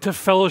 to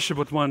fellowship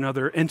with one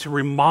another and to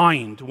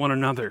remind one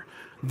another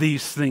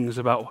these things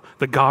about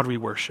the God we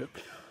worship.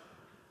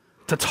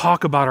 To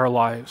talk about our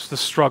lives, the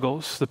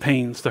struggles, the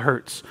pains, the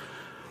hurts,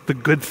 the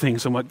good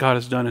things and what God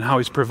has done and how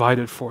He's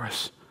provided for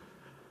us.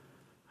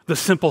 The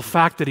simple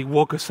fact that He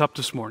woke us up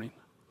this morning.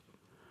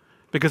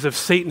 Because if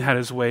Satan had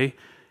his way,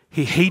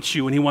 he hates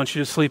you and he wants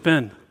you to sleep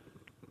in.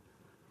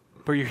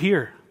 But you're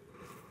here.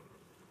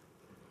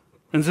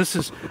 And this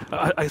is,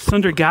 a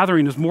Sunday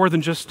gathering is more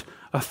than just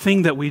a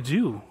thing that we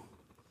do.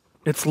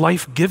 It's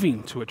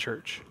life-giving to a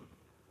church.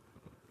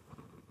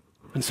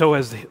 And so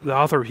as the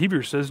author of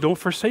Hebrews says, don't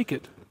forsake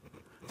it.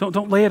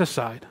 Don't lay it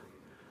aside.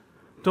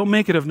 Don't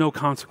make it of no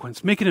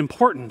consequence. Make it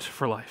important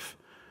for life.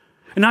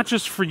 And not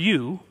just for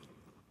you.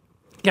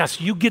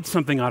 Yes, you get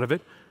something out of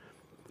it,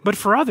 but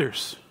for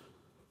others.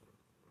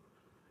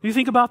 You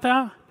think about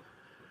that?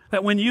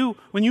 That when you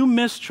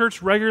miss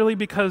church regularly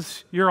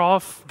because you're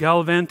off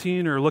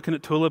gallivanting or looking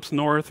at tulips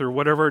north or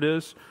whatever it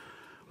is,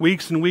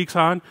 weeks and weeks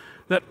on,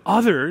 that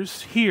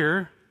others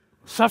here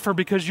suffer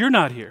because you're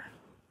not here.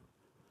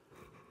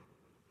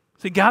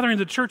 See, gathering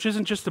the church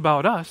isn't just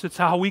about us. It's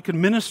how we can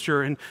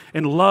minister and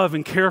love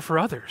and care for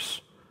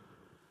others.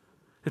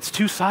 It's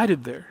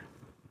two-sided there.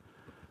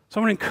 So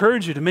I want to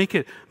encourage you to make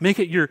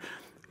it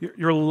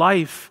your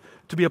life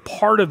to be a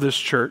part of this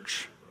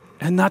church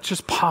and not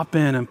just pop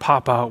in and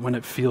pop out when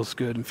it feels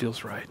good and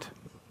feels right.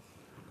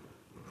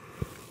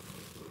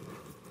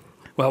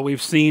 Well,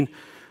 we've seen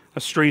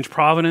a strange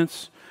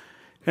providence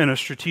and a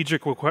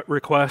strategic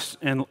request,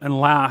 and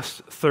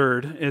last,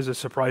 third, is a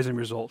surprising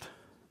result.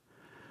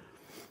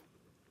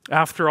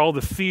 After all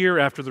the fear,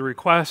 after the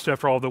request,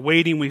 after all the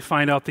waiting, we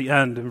find out the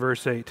end in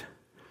verse 8.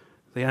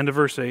 The end of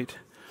verse 8.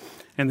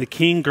 And the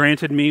king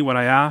granted me what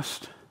I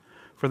asked,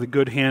 for the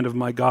good hand of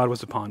my God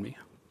was upon me.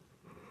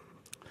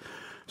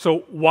 So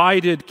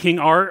why did King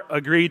Art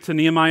agree to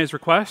Nehemiah's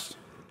request?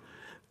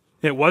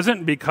 It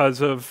wasn't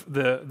because of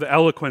the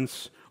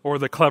eloquence or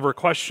the clever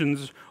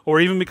questions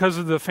or even because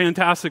of the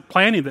fantastic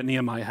planning that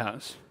Nehemiah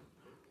has.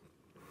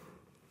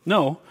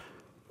 No.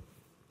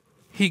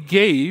 He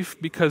gave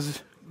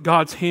because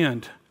God's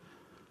hand,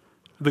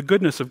 the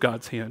goodness of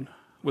God's hand,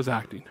 was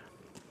acting.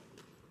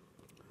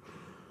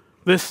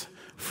 This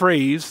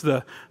phrase,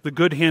 the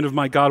good hand of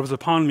my God was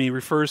upon me,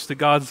 refers to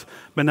God's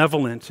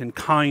benevolent and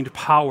kind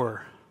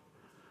power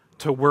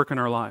to work in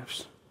our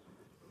lives.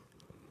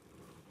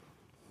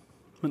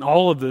 And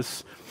all of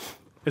this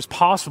is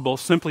possible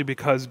simply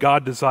because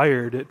God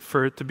desired it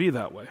for it to be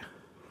that way.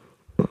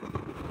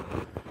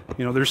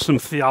 You know, there's some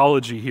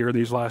theology here in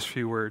these last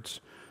few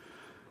words.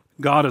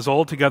 God is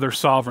altogether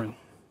sovereign,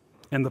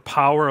 and the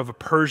power of a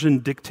Persian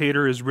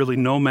dictator is really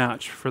no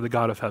match for the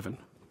God of heaven.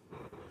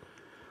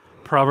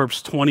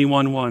 Proverbs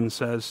 21:1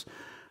 says,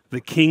 "The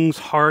king's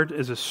heart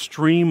is a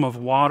stream of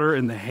water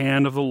in the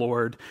hand of the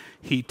Lord.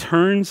 He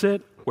turns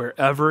it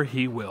wherever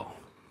He will."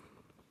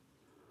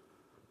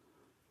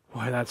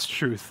 Boy, that's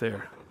truth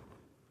there.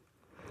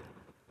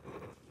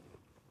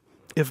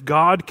 If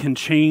God can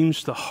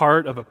change the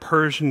heart of a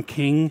Persian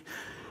king,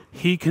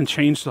 He can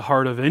change the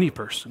heart of any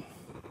person,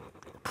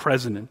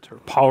 president or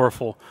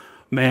powerful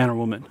man or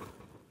woman.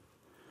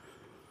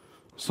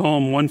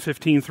 Psalm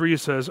 115:3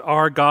 says,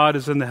 "Our God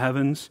is in the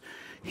heavens.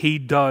 He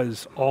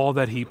does all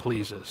that He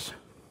pleases."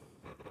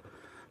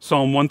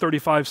 Psalm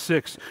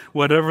 135:6,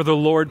 "Whatever the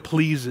Lord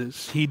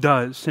pleases, He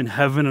does in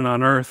heaven and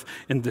on earth,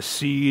 in the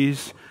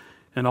seas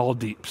and all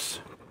deeps."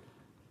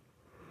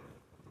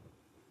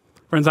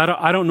 Friends,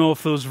 I don't know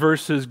if those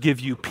verses give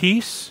you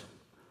peace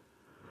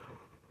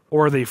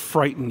or they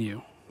frighten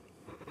you.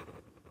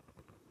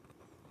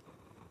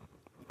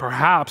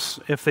 Perhaps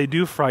if they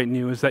do frighten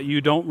you, is that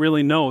you don't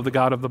really know the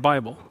God of the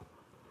Bible,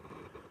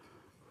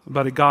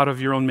 but a God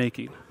of your own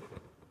making.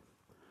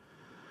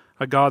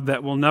 A God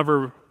that will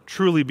never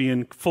truly be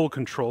in full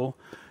control,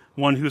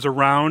 one who's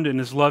around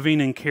and is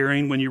loving and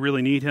caring when you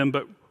really need Him,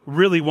 but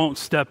really won't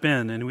step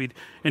in,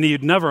 and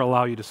He'd never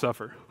allow you to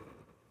suffer.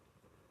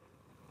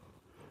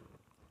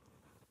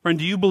 Friend,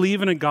 do you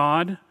believe in a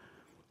God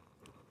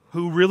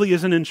who really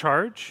isn't in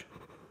charge?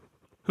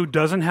 Who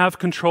doesn't have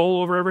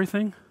control over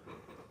everything?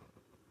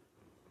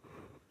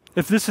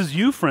 If this is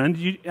you, friend,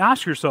 you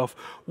ask yourself,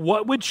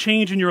 what would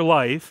change in your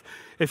life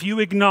if you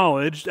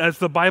acknowledged, as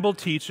the Bible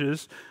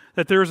teaches,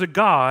 that there is a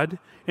God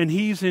and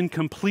He's in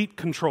complete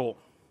control?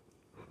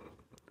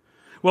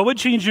 What would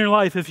change in your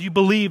life if you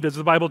believed, as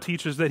the Bible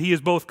teaches, that He is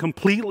both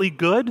completely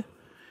good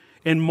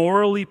and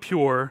morally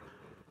pure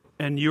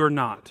and you're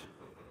not?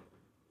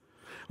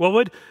 What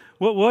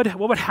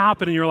would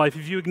happen in your life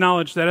if you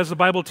acknowledged that, as the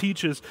Bible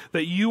teaches,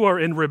 that you are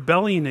in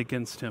rebellion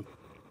against Him?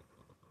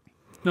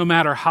 No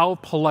matter how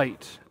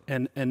polite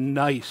and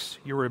nice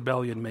your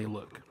rebellion may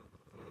look.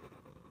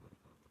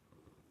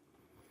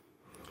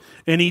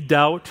 Any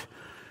doubt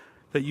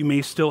that you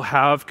may still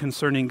have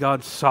concerning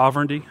God's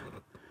sovereignty,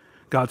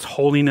 God's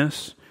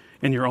holiness,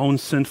 and your own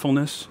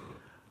sinfulness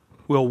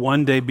will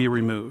one day be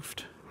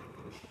removed.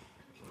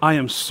 I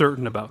am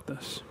certain about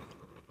this.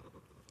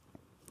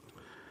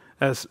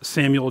 As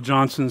Samuel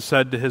Johnson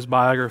said to his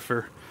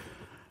biographer,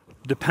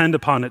 "Depend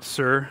upon it,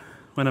 sir,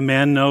 when a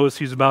man knows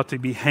he's about to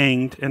be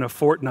hanged in a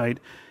fortnight,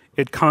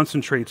 it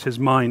concentrates his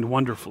mind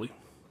wonderfully."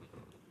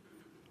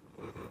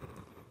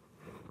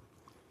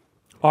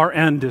 Our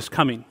end is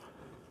coming.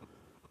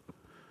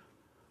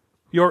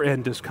 Your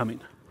end is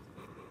coming.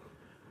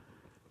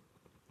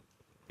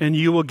 And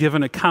you will give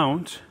an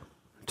account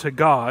to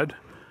God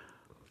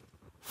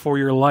for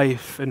your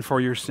life and for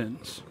your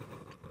sins.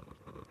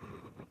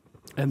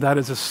 And that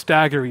is a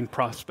staggering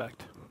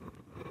prospect.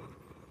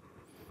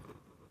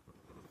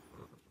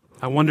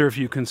 I wonder if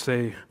you can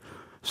say,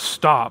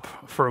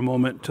 stop for a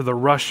moment to the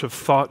rush of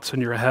thoughts in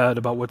your head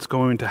about what's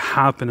going to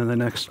happen in the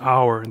next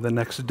hour, and the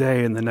next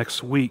day, and the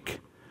next week,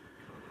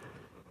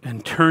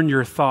 and turn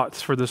your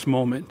thoughts for this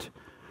moment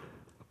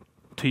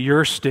to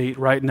your state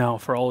right now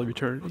for all of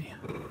eternity.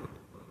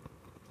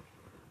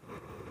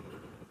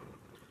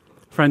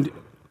 Friend,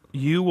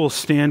 you will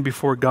stand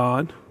before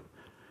God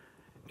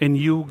and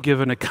you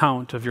give an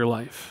account of your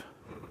life.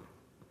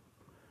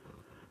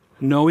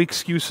 No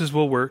excuses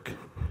will work,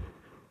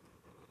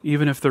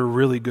 even if they're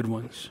really good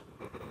ones.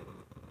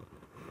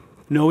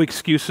 No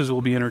excuses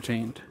will be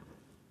entertained.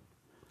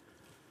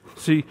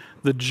 See,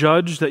 the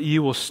judge that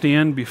you will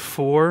stand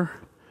before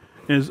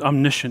is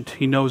omniscient.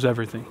 He knows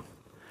everything.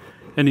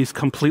 And he's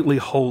completely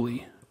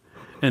holy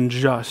and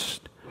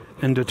just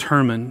and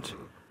determined.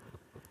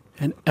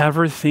 And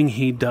everything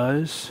he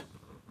does,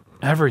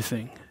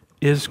 everything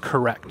is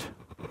correct.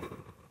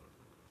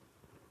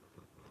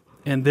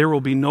 And there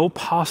will be no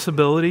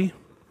possibility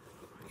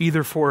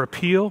either for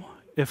appeal,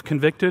 if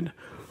convicted,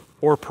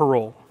 or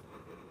parole.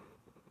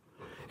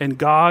 And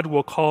God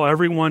will call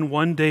everyone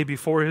one day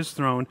before his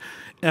throne,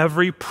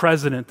 every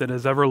president that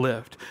has ever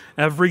lived,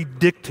 every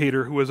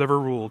dictator who has ever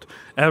ruled,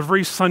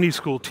 every Sunday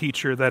school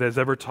teacher that has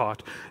ever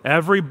taught,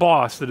 every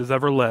boss that has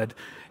ever led,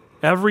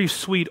 every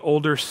sweet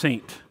older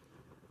saint.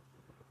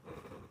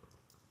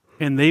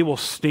 And they will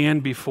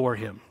stand before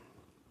him.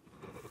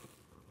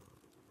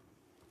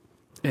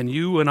 And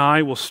you and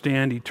I will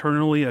stand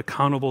eternally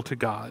accountable to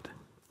God.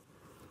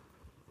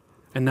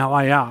 And now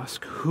I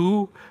ask,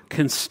 who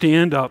can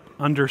stand up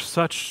under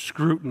such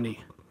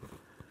scrutiny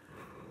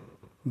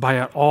by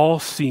an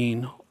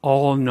all-seeing,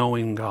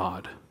 all-knowing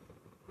God?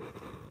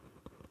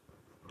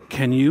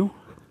 Can you?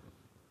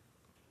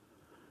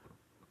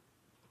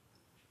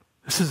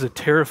 This is a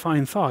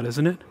terrifying thought,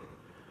 isn't it?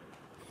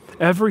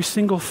 Every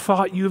single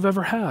thought you've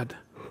ever had,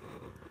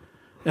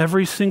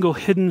 every single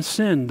hidden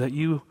sin that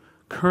you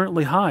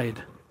currently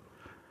hide,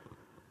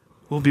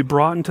 will be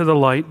brought into the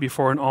light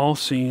before an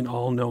all-seeing,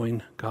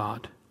 all-knowing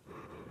God.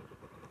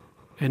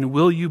 And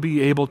will you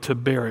be able to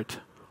bear it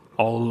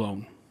all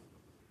alone?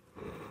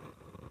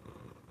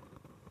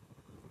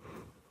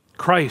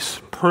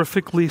 Christ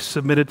perfectly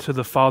submitted to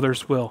the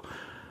Father's will.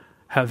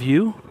 Have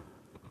you?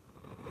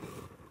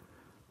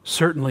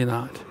 Certainly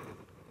not.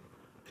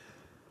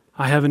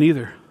 I haven't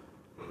either.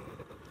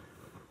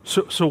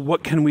 So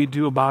what can we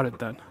do about it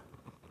then?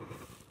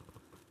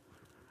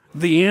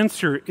 The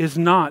answer is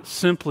not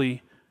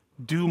simply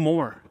do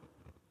more.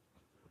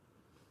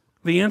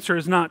 The answer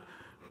is not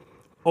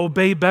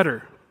obey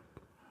better.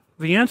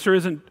 The answer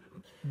isn't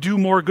do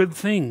more good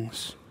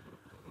things.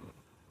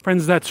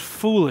 Friends, that's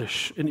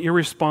foolish and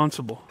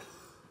irresponsible.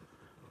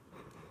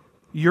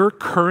 Your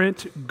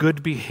current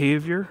good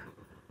behavior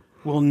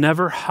will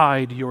never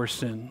hide your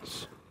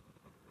sins.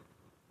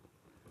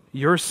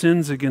 Your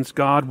sins against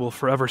God will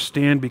forever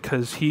stand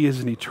because he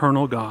is an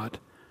eternal God.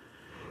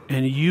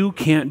 And you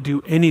can't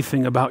do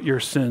anything about your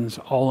sins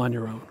all on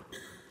your own.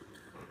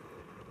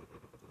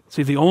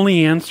 See, the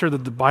only answer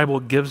that the Bible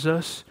gives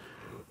us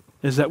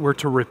is that we're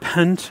to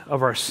repent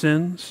of our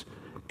sins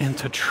and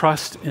to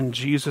trust in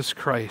Jesus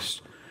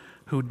Christ,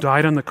 who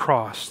died on the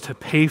cross to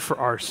pay for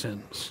our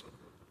sins,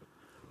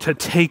 to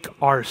take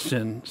our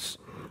sins,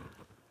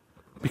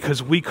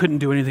 because we couldn't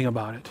do anything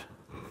about it.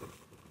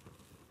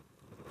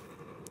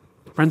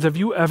 Friends, have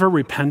you ever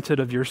repented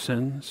of your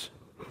sins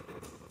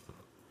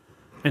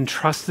and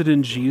trusted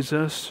in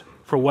Jesus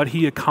for what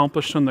he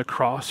accomplished on the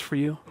cross for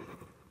you?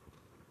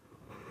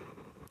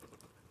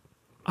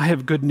 I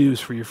have good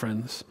news for you,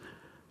 friends.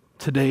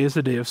 Today is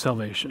the day of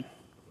salvation.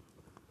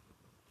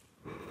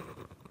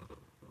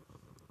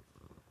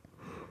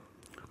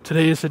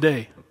 Today is the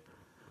day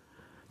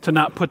to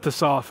not put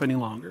this off any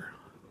longer.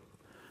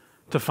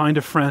 To find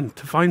a friend,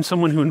 to find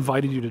someone who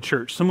invited you to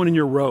church, someone in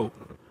your row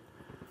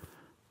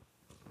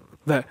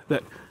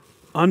that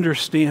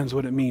understands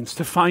what it means,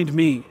 to find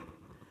me.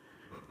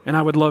 And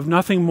I would love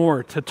nothing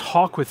more to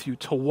talk with you,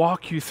 to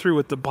walk you through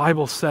what the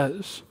Bible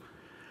says,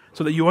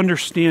 so that you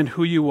understand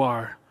who you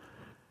are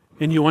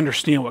and you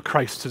understand what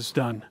Christ has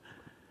done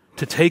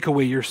to take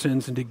away your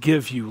sins and to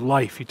give you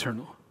life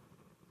eternal.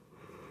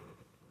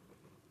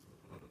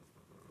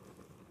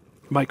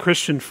 My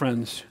Christian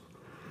friends,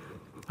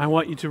 I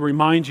want you to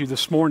remind you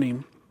this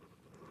morning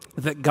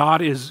that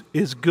God is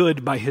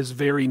good by his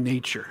very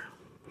nature.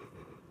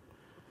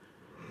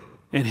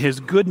 And his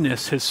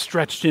goodness has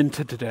stretched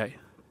into today.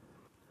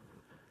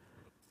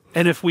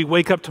 And if we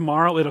wake up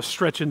tomorrow, it'll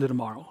stretch into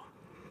tomorrow.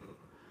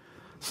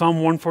 Psalm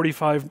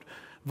 145,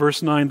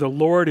 verse 9, the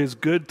Lord is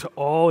good to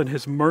all, and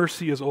his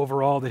mercy is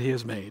over all that he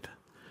has made.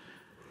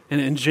 And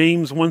in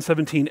James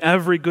 1:17,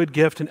 every good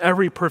gift and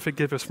every perfect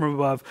gift is from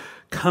above,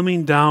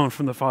 coming down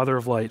from the Father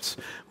of lights,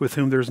 with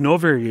whom there's no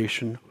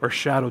variation or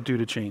shadow due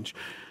to change.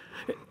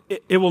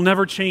 It will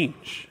never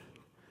change.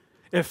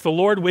 If the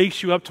Lord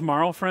wakes you up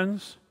tomorrow,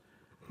 friends,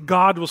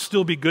 God will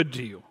still be good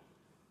to you,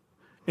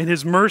 and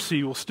his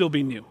mercy will still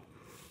be new.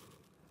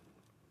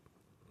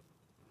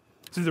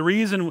 See, the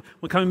reason,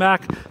 we're coming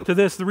back to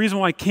this, the reason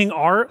why King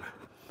Art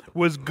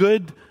was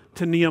good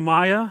to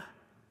Nehemiah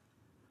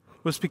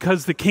was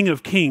because the King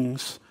of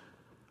Kings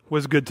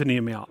was good to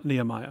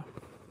Nehemiah.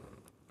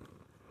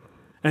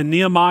 And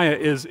Nehemiah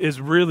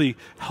is really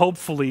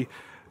helpfully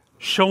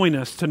showing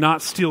us to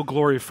not steal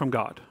glory from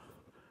God.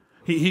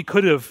 He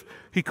could have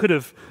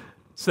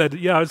said,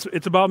 yeah,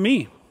 it's about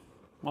me.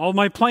 All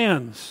my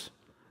plans.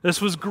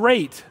 This was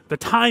great. The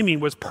timing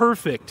was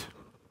perfect.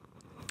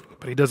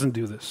 But he doesn't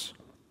do this.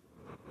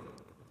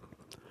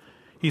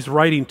 He's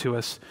writing to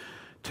us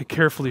to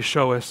carefully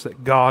show us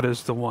that God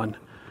is the one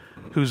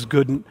whose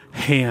good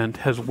hand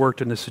has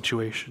worked in this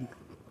situation.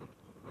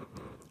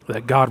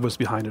 That God was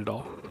behind it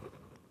all.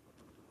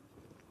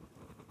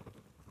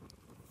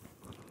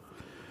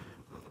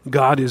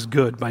 God is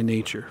good by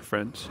nature,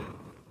 friends.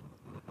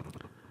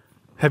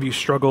 Have you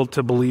struggled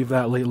to believe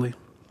that lately?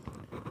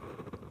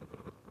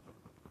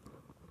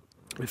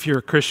 If you're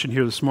a Christian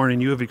here this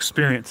morning, you have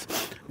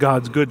experienced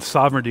God's good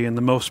sovereignty in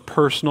the most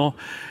personal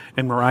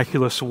and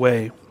miraculous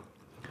way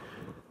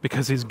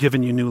because he's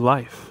given you new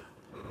life.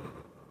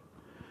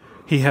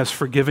 He has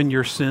forgiven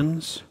your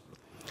sins.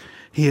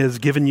 He has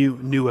given you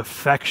new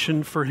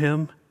affection for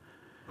him.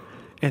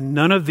 And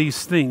none of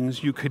these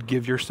things you could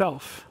give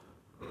yourself.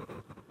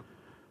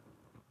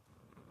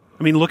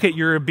 I mean, look at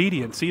your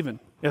obedience even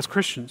as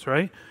Christians,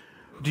 right?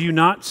 Do you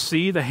not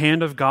see the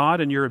hand of God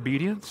in your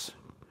obedience?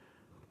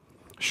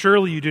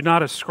 Surely you do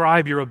not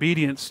ascribe your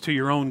obedience to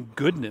your own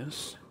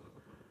goodness.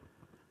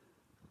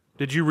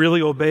 Did you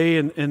really obey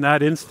in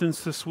that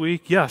instance this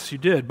week? Yes, you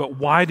did. But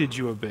why did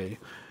you obey?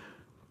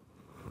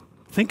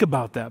 Think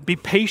about that. Be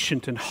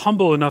patient and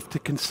humble enough to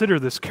consider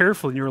this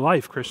carefully in your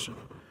life, Christian.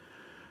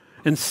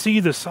 And see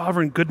the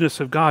sovereign goodness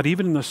of God,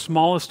 even in the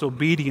smallest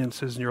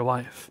obediences in your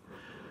life.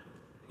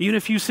 Even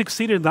if you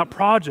succeeded in that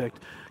project,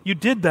 you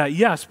did that,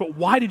 yes, but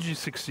why did you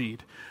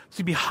succeed?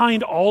 See,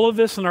 behind all of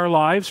this in our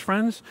lives,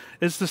 friends,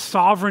 is the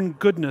sovereign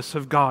goodness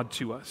of God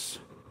to us.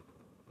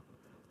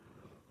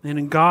 And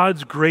in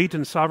God's great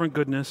and sovereign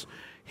goodness,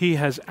 he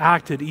has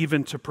acted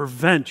even to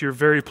prevent your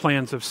very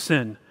plans of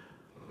sin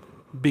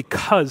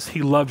because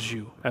he loves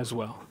you as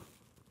well.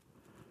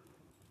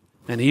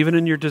 And even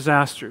in your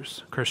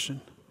disasters,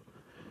 Christian,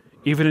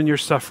 even in your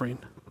suffering,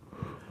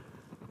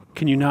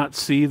 can you not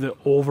see the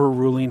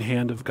overruling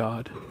hand of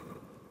God?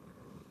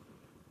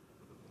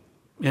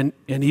 And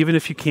even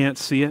if you can't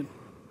see it,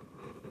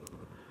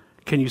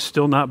 can you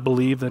still not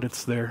believe that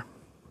it's there?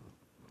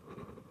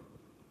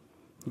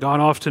 God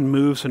often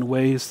moves in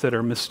ways that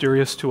are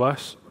mysterious to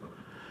us.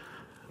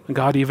 And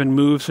God even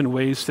moves in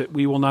ways that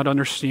we will not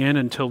understand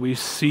until we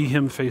see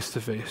him face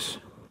to face.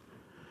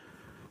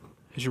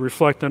 As you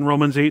reflect on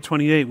Romans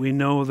 8:28, we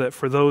know that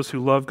for those who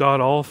love God,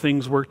 all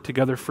things work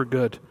together for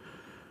good,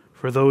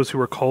 for those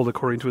who are called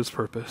according to his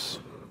purpose.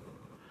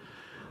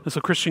 And so,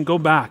 Christian, go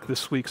back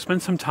this week.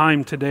 Spend some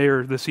time today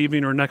or this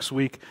evening or next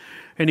week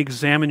and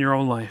examine your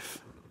own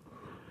life.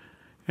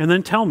 And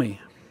then tell me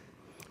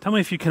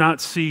if you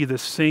cannot see the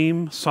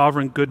same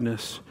sovereign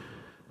goodness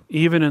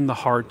even in the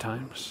hard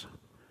times,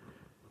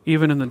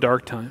 even in the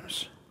dark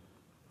times.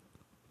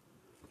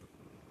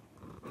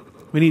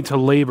 We need to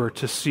labor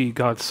to see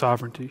God's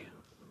sovereignty.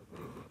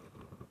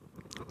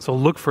 So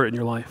look for it in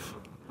your life.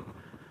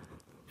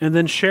 And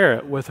then share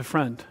it with a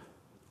friend,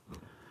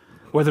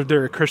 whether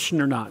they're a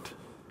Christian or not.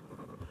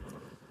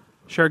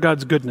 Share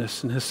God's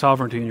goodness and his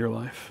sovereignty in your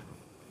life.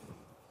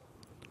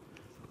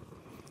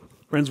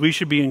 Friends, we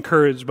should be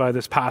encouraged by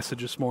this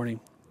passage this morning.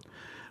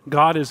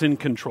 God is in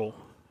control,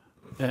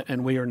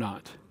 and we are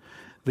not.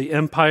 The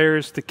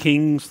empires, the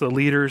kings, the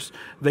leaders,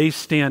 they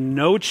stand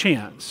no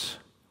chance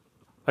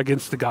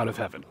against the God of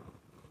heaven.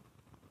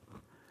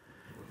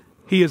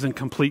 He is in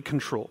complete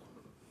control.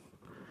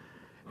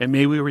 And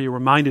may we be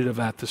reminded of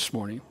that this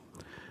morning.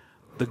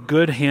 The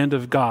good hand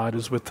of God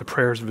is with the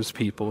prayers of his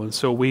people. And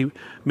so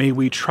may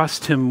we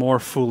trust him more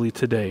fully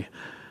today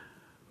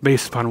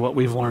based upon what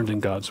we've learned in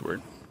God's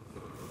word.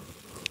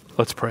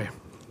 Let's pray.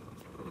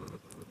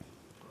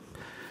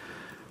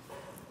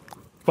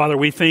 Father,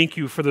 we thank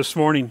you for this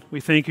morning.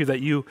 We thank you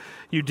that you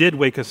did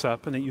wake us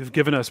up and that you've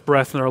given us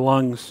breath in our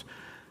lungs.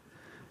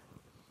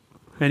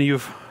 And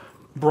you've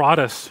brought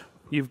us,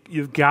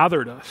 you've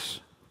gathered us.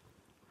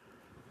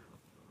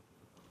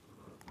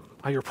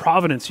 By your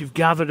providence, you've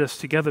gathered us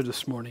together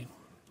this morning.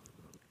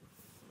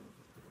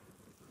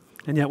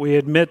 And yet we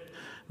admit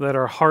that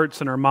our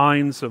hearts and our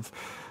minds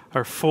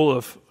are full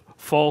of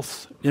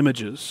false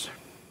images.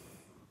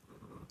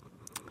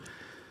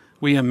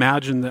 We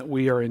imagine that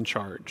we are in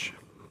charge.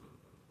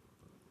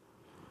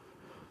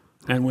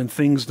 And when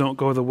things don't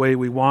go the way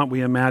we want,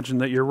 we imagine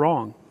that you're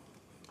wrong.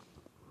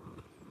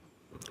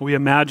 We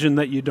imagine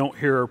that you don't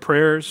hear our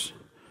prayers,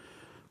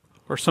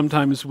 or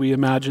sometimes we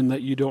imagine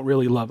that you don't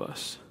really love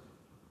us.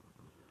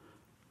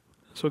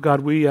 So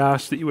God, we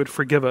ask that you would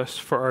forgive us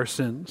for our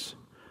sins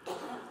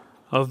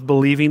of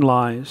believing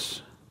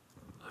lies,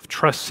 of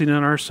trusting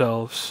in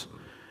ourselves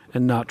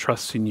and not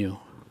trusting you.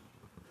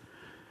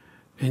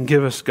 And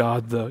give us,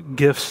 God, the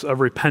gifts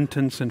of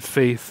repentance and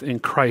faith in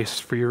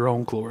Christ for your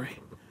own glory.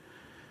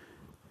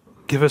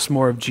 Give us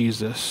more of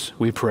Jesus,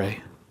 we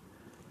pray.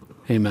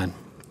 Amen.